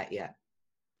for that yet.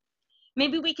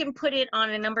 Maybe we can put it on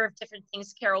a number of different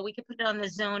things, Carol. We could put it on the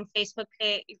Zone Facebook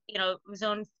page,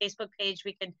 Zone Facebook page.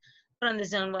 We could put on the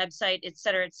Zone website, et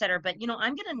cetera, et cetera. But,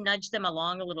 I'm going to nudge them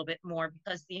along a little bit more,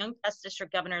 because the Young Past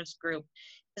District Governors Group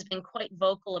has been quite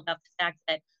vocal about the fact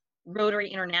that Rotary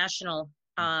International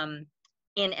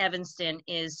in Evanston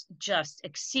is just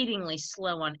exceedingly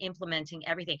slow on implementing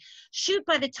everything. Shoot,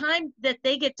 by the time that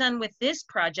they get done with this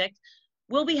project,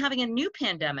 we'll be having a new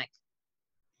pandemic.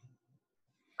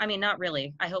 I mean, not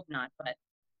really. I hope not, but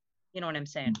you know what I'm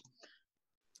saying.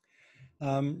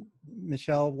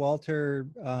 Michelle, Walter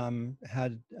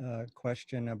had a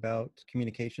question about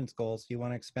communications goals. Do you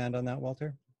want to expand on that,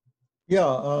 Walter?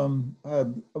 Yeah,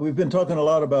 we've been talking a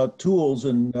lot about tools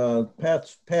and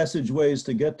passageways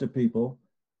to get to people,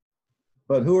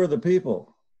 but who are the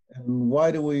people? And why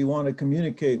do we want to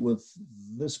communicate with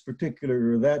this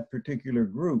particular or that particular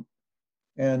group?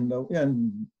 And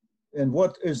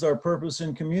what is our purpose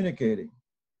in communicating?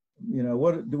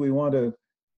 What do we want to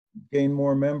gain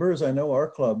more members? I know our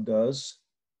club does.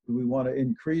 Do we want to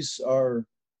increase our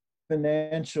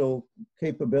financial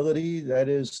capability? That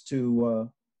is to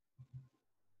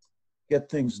get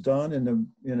things done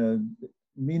in a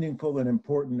meaningful and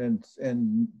important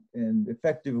and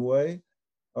effective way,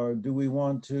 or do we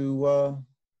want to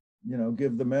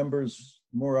give the members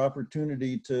more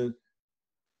opportunity to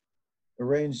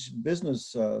arrange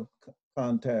business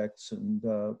contacts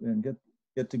and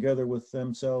get together with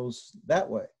themselves that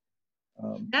way?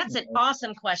 That's an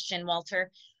awesome question,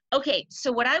 Walter. Okay,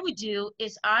 so what I would do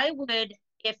is I would,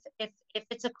 if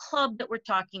it's a club that we're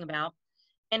talking about,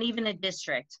 and even a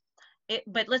district,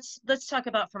 but let's talk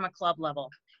about from a club level.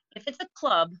 If it's a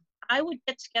club, I would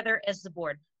get together as the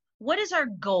board. What is our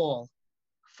goal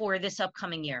for this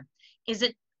upcoming year? Is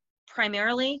it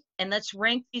primarily, and let's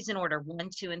rank these in order, 1,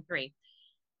 2, and 3.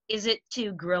 Is it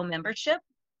to grow membership?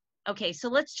 Okay, so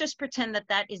let's just pretend that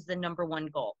that is the number one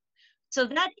goal. So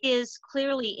that is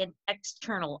clearly an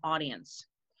external audience.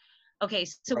 Okay,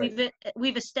 so right.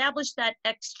 we've established that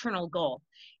external goal.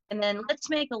 And then let's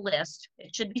make a list.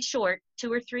 It should be short,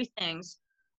 2 or 3 things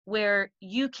where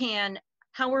you can,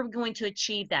 how we're going to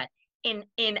achieve that in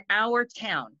our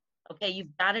town. Okay,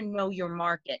 you've got to know your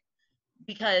market,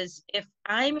 because if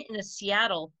I'm in a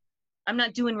Seattle, I'm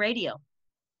not doing radio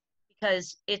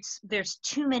because there's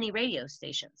too many radio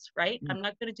stations, right? Mm-hmm. I'm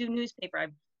not going to do newspaper.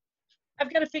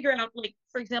 I've got to figure out, like,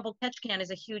 for example, Ketchikan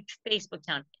is a huge Facebook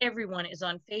town. Everyone is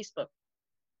on Facebook.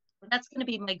 That's going to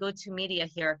be my go-to media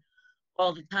here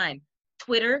all the time.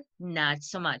 Twitter, not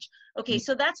so much. Okay,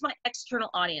 so that's my external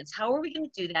audience. How are we going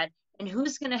to do that? And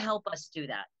who's going to help us do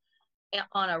that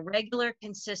on a regular,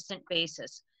 consistent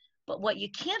basis? But what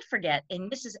you can't forget, and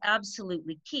this is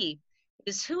absolutely key,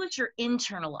 is who is your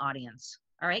internal audience,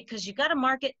 all right? Because you got to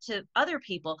market to other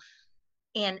people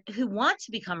and who want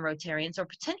to become Rotarians or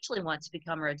potentially want to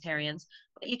become Rotarians,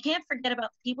 but you can't forget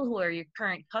about the people who are your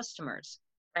current customers,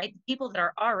 right? The people that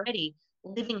are already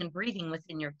living and breathing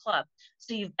within your club.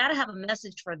 So you've got to have a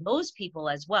message for those people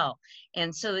as well.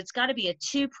 And so it's got to be a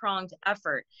 2-pronged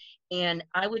effort. And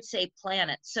I would say plan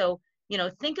it. So,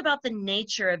 think about the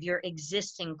nature of your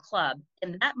existing club,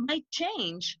 and that might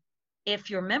change if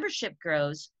your membership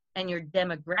grows and your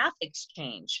demographics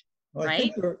change, well,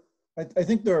 right? I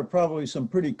think there are probably some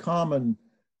pretty common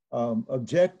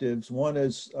objectives. One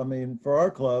is, for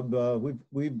our club,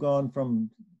 we've gone from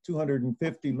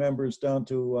 250 members down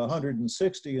to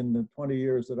 160 in the 20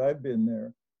 years that I've been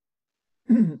there.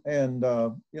 And,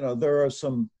 there are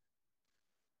some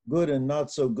good and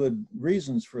not so good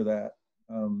reasons for that.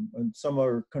 And some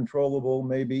are controllable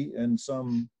maybe, and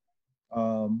some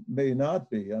may not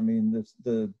be.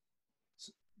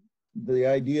 The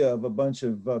idea of a bunch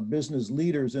of business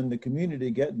leaders in the community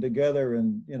getting together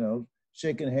and,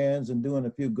 shaking hands and doing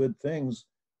a few good things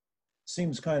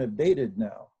seems kind of dated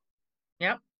now.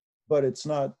 Yep. But it's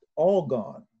not all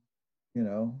gone.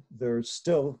 There's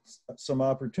still some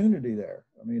opportunity there.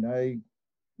 I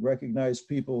recognize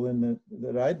people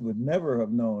that I would never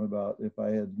have known about if I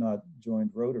had not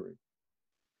joined Rotary.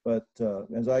 But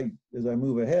as I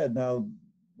move ahead now,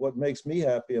 what makes me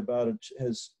happy about it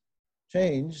has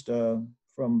changed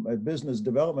from a business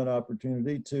development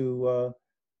opportunity to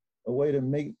a way to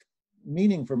make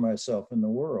meaning for myself in the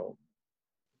world.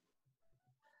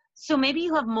 So maybe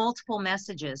you have multiple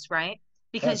messages, right?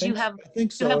 Because you have I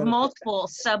think you have so. multiple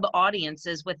sub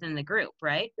audiences within the group,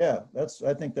 right? Yeah,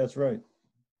 I think that's right.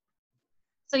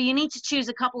 So you need to choose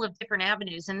a couple of different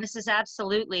avenues. And this is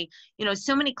absolutely, you know,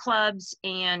 so many clubs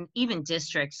and even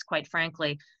districts, quite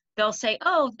frankly, they'll say,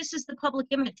 oh, this is the public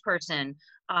image person.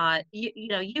 You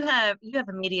know, you have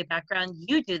a media background,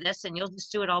 you do this and you'll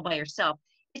just do it all by yourself.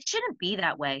 It shouldn't be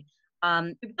that way.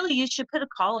 Really, you should put a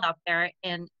call out there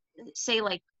and say,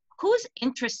 like, who's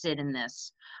interested in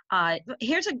this?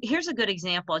 Here's a good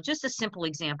example, just a simple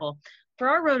example. For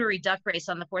our Rotary Duck Race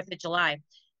on the 4th of July,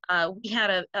 we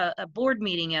had a board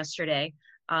meeting yesterday,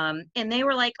 and they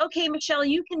were like, okay, Michelle,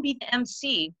 you can be the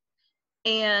MC.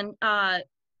 And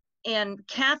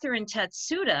Catherine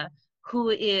Tetsuda, who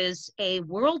is a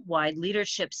worldwide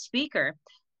leadership speaker,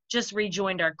 just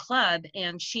rejoined our club,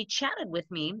 and she chatted with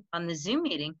me on the Zoom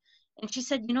meeting, and she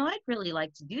said, you know, I'd really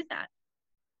like to do that.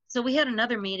 So we had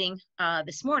another meeting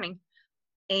this morning,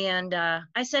 and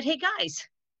I said, hey guys,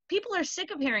 people are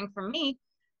sick of hearing from me.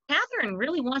 Catherine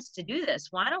really wants to do this.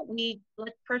 Why don't we let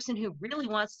the person who really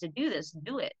wants to do this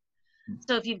do it?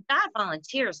 So if you've got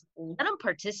volunteers, let them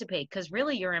participate, because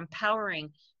really you're empowering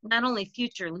not only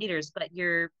future leaders, but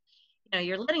you're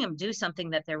letting them do something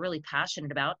that they're really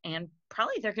passionate about, and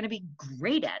probably they're going to be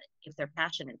great at it if they're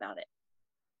passionate about it.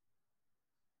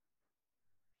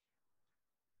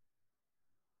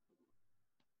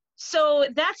 So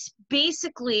that's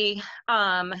basically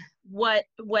what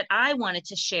I wanted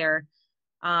to share.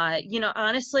 You know,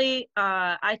 honestly,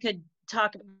 I could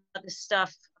talk about this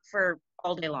stuff for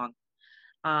all day long.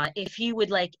 If you would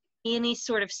like any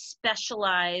sort of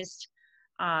specialized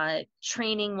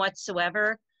training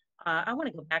whatsoever, I want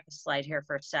to go back a slide here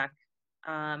for a sec,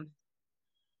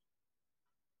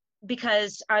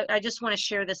 because I just want to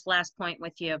share this last point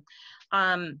with you.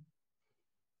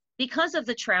 Because of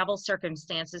the travel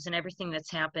circumstances and everything that's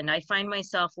happened, I find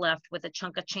myself left with a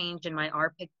chunk of change in my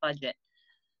RPIC budget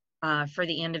for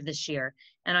the end of this year.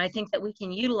 And I think that we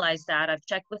can utilize that. I've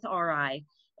checked with RI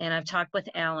and I've talked with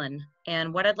Alan.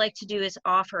 And what I'd like to do is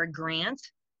offer a grant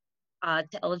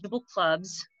to eligible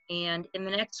clubs. And in the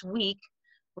next week,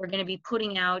 we're going to be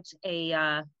putting out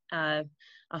a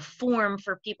form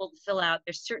for people to fill out.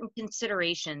 There's certain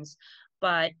considerations,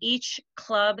 but each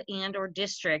club and or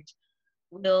district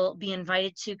will be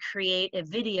invited to create a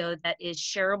video that is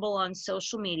shareable on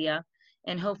social media,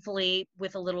 and hopefully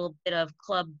with a little bit of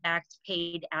club-backed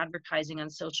paid advertising on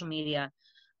social media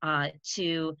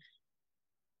to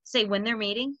say when they're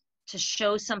meeting, to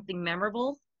show something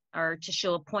memorable or to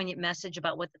show a poignant message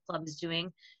about what the club is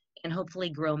doing, and hopefully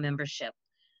grow membership.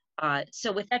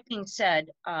 So with that being said,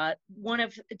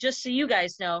 just so you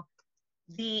guys know,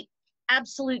 the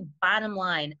absolute bottom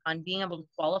line on being able to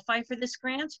qualify for this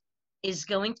grant is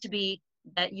going to be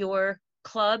that your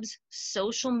club's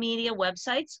social media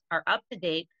websites are up to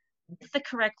date with the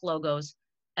correct logos,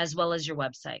 as well as your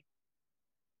website.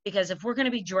 Because if we're going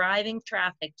to be driving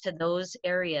traffic to those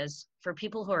areas for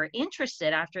people who are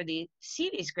interested after they see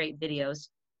these great videos,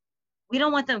 we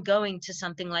don't want them going to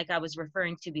something like I was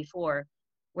referring to before,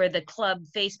 where the club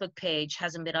Facebook page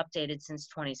hasn't been updated since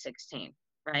 2016,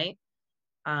 right?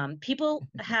 People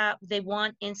they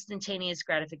want instantaneous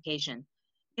gratification.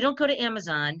 You don't go to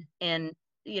Amazon and,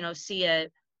 you know, see a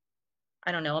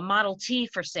Model T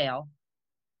for sale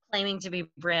claiming to be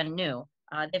brand new.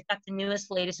 They've got the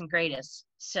newest, latest, and greatest.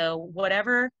 So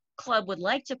whatever club would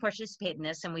like to participate in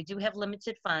this, and we do have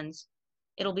limited funds,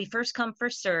 it'll be first come,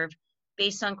 first serve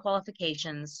based on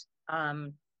qualifications,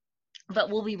 but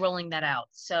we'll be rolling that out.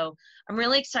 So I'm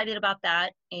really excited about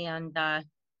that, and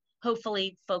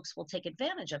hopefully folks will take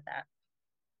advantage of that.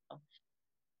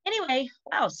 Anyway,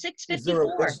 wow,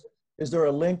 6:54. Is there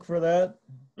a link for that?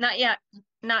 Not yet,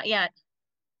 not yet.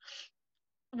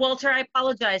 Walter, I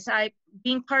apologize.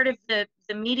 Being part of the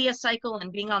media cycle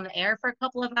and being on the air for a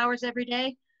couple of hours every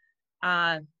day,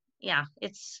 yeah,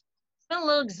 it's been a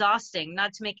little exhausting,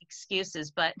 not to make excuses,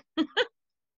 but.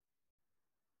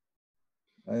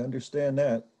 I understand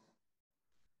that.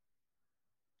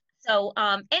 So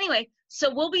anyway,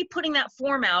 so we'll be putting that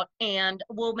form out, and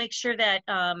we'll make sure that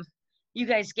you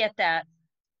guys get that.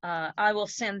 I will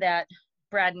send that,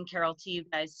 Brad and Carol, to you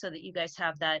guys so that you guys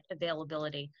have that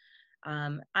availability.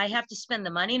 I have to spend the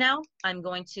money now. I'm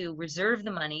going to reserve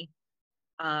the money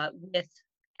with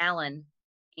Alan,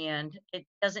 and it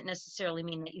doesn't necessarily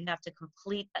mean that you have to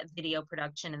complete that video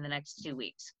production in the next 2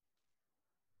 weeks.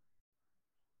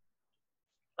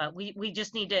 But we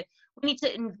just need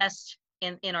to invest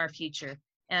in our future,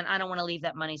 and I don't want to leave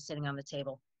that money sitting on the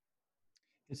table.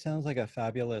 It sounds like a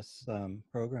fabulous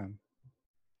program.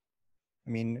 I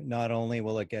mean, not only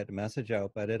will it get a message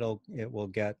out, but it will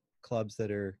get clubs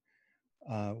that are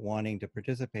wanting to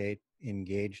participate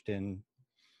engaged in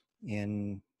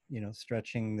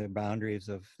stretching the boundaries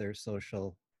of their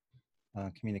social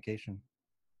communication.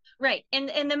 Right,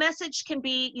 and the message can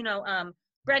be,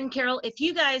 Brett and Carol, if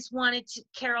you guys wanted to,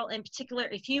 Carol in particular,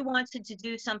 if you wanted to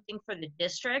do something for the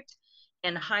district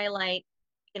and highlight,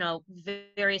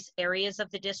 various areas of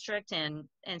the district and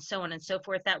so on and so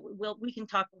forth, that we can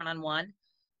talk one-on-one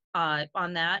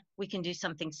on that. We can do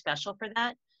something special for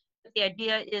that. But the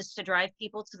idea is to drive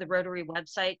people to the Rotary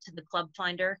website, to the Club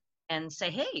Finder, and say,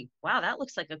 hey, wow, that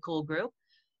looks like a cool group.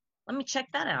 Let me check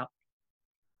that out.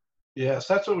 Yes,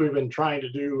 that's what we've been trying to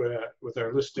do with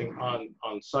our listing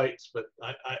on sites. But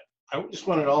I just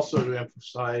wanted also to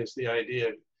emphasize the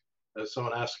idea of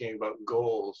someone asking about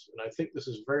goals. And I think this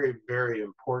is very, very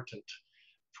important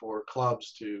for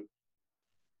clubs to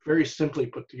very simply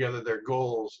put together their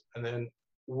goals and then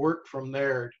work from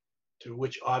there to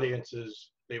which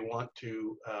audiences they want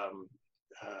to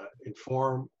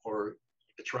inform or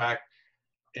attract,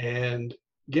 and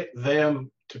get them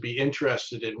to be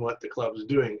interested in what the club is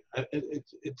doing. I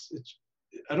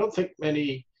don't think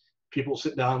many people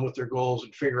sit down with their goals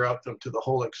and figure out them to the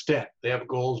whole extent. They have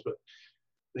goals, but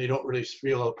they don't really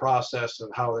feel the process of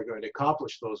how they're going to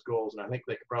accomplish those goals. And I think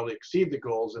they could probably exceed the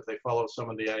goals if they follow some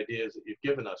of the ideas that you've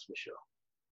given us, Michelle.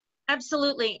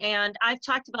 Absolutely. And I've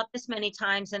talked about this many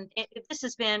times, and this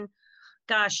has been,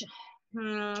 gosh,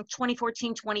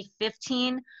 2014,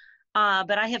 2015.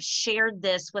 But I have shared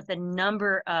this with a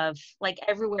number of, like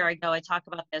everywhere I go, I talk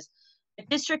about this.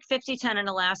 District 5010 in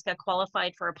Alaska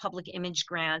qualified for a public image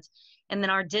grant, and then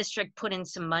our district put in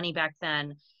some money back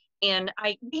then. And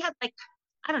we had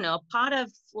a pot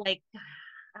of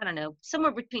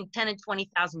somewhere between $10,000 and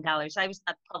 $20,000. I was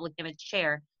not the public image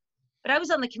chair, but I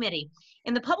was on the committee.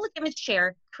 And the public image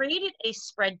chair created a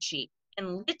spreadsheet,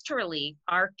 and literally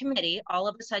our committee, all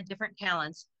of us had different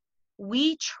talents.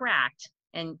 We tracked,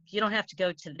 and you don't have to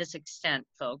go to this extent,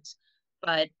 folks,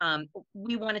 but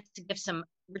we wanted to give some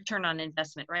return on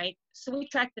investment, right? So we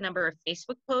tracked the number of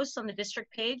Facebook posts on the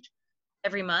district page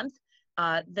every month,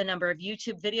 the number of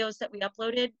YouTube videos that we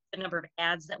uploaded, the number of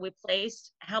ads that we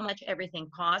placed, how much everything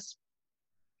cost.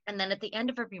 And then at the end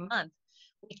of every month,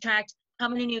 we tracked how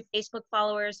many new Facebook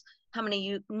followers, how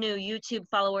many new YouTube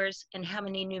followers, and how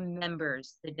many new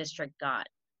members the district got.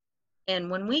 And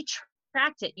when we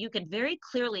tracked it, you could very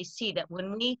clearly see that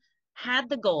when we had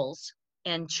the goals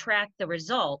and tracked the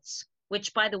results,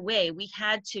 which by the way, we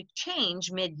had to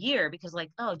change mid-year because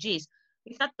oh geez,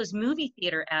 we thought those movie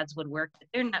theater ads would work, but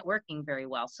they're not working very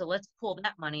well. So let's pull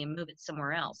that money and move it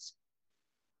somewhere else.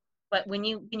 But when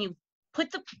you put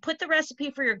the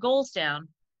recipe for your goals down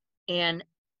and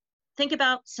think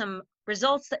about some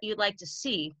results that you'd like to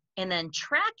see and then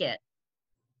track it,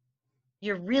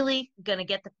 you're really going to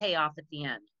get the payoff at the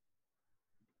end.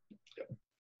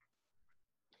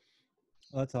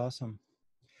 Well, that's awesome.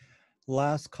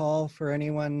 Last call for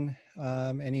anyone.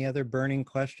 Any other burning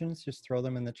questions? Just throw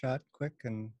them in the chat quick.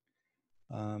 And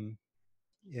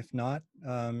if not,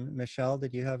 Michelle,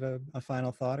 did you have a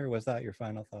final thought, or was that your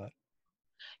final thought?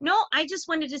 No, I just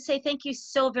wanted to say thank you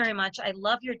so very much. I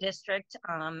love your district.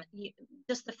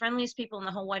 Just the friendliest people in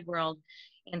the whole wide world.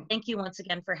 And thank you once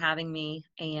again for having me.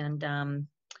 And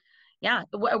yeah,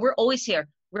 we're always here.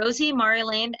 Rosie,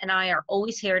 Marilyn, and I are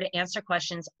always here to answer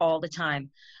questions all the time.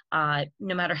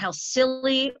 No matter how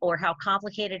silly or how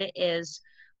complicated it is,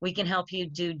 we can help you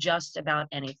do just about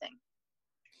anything.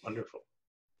 Wonderful.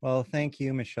 Well, thank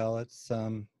you, Michelle. It's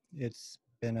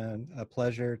been a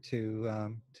pleasure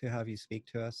to have you speak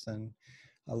to us, and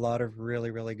a lot of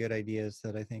really, really good ideas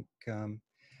that I think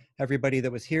everybody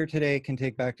that was here today can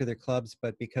take back to their clubs,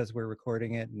 but because we're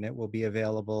recording it and it will be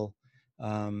available,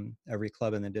 every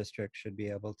club in the district should be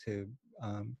able to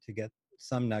get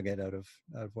some nugget out of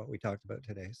what we talked about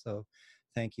today. So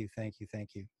thank you, thank you,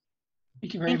 thank you.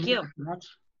 Thank you very much.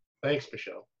 Thanks,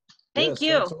 Michelle. Thank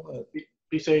you.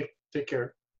 Be safe. Take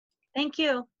care. Thank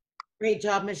you. Great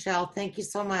job, Michelle. Thank you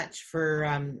so much for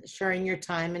sharing your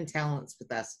time and talents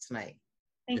with us tonight.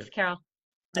 Thanks, Carol.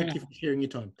 Thank you for sharing your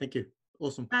time. Thank you.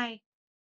 Awesome. Bye.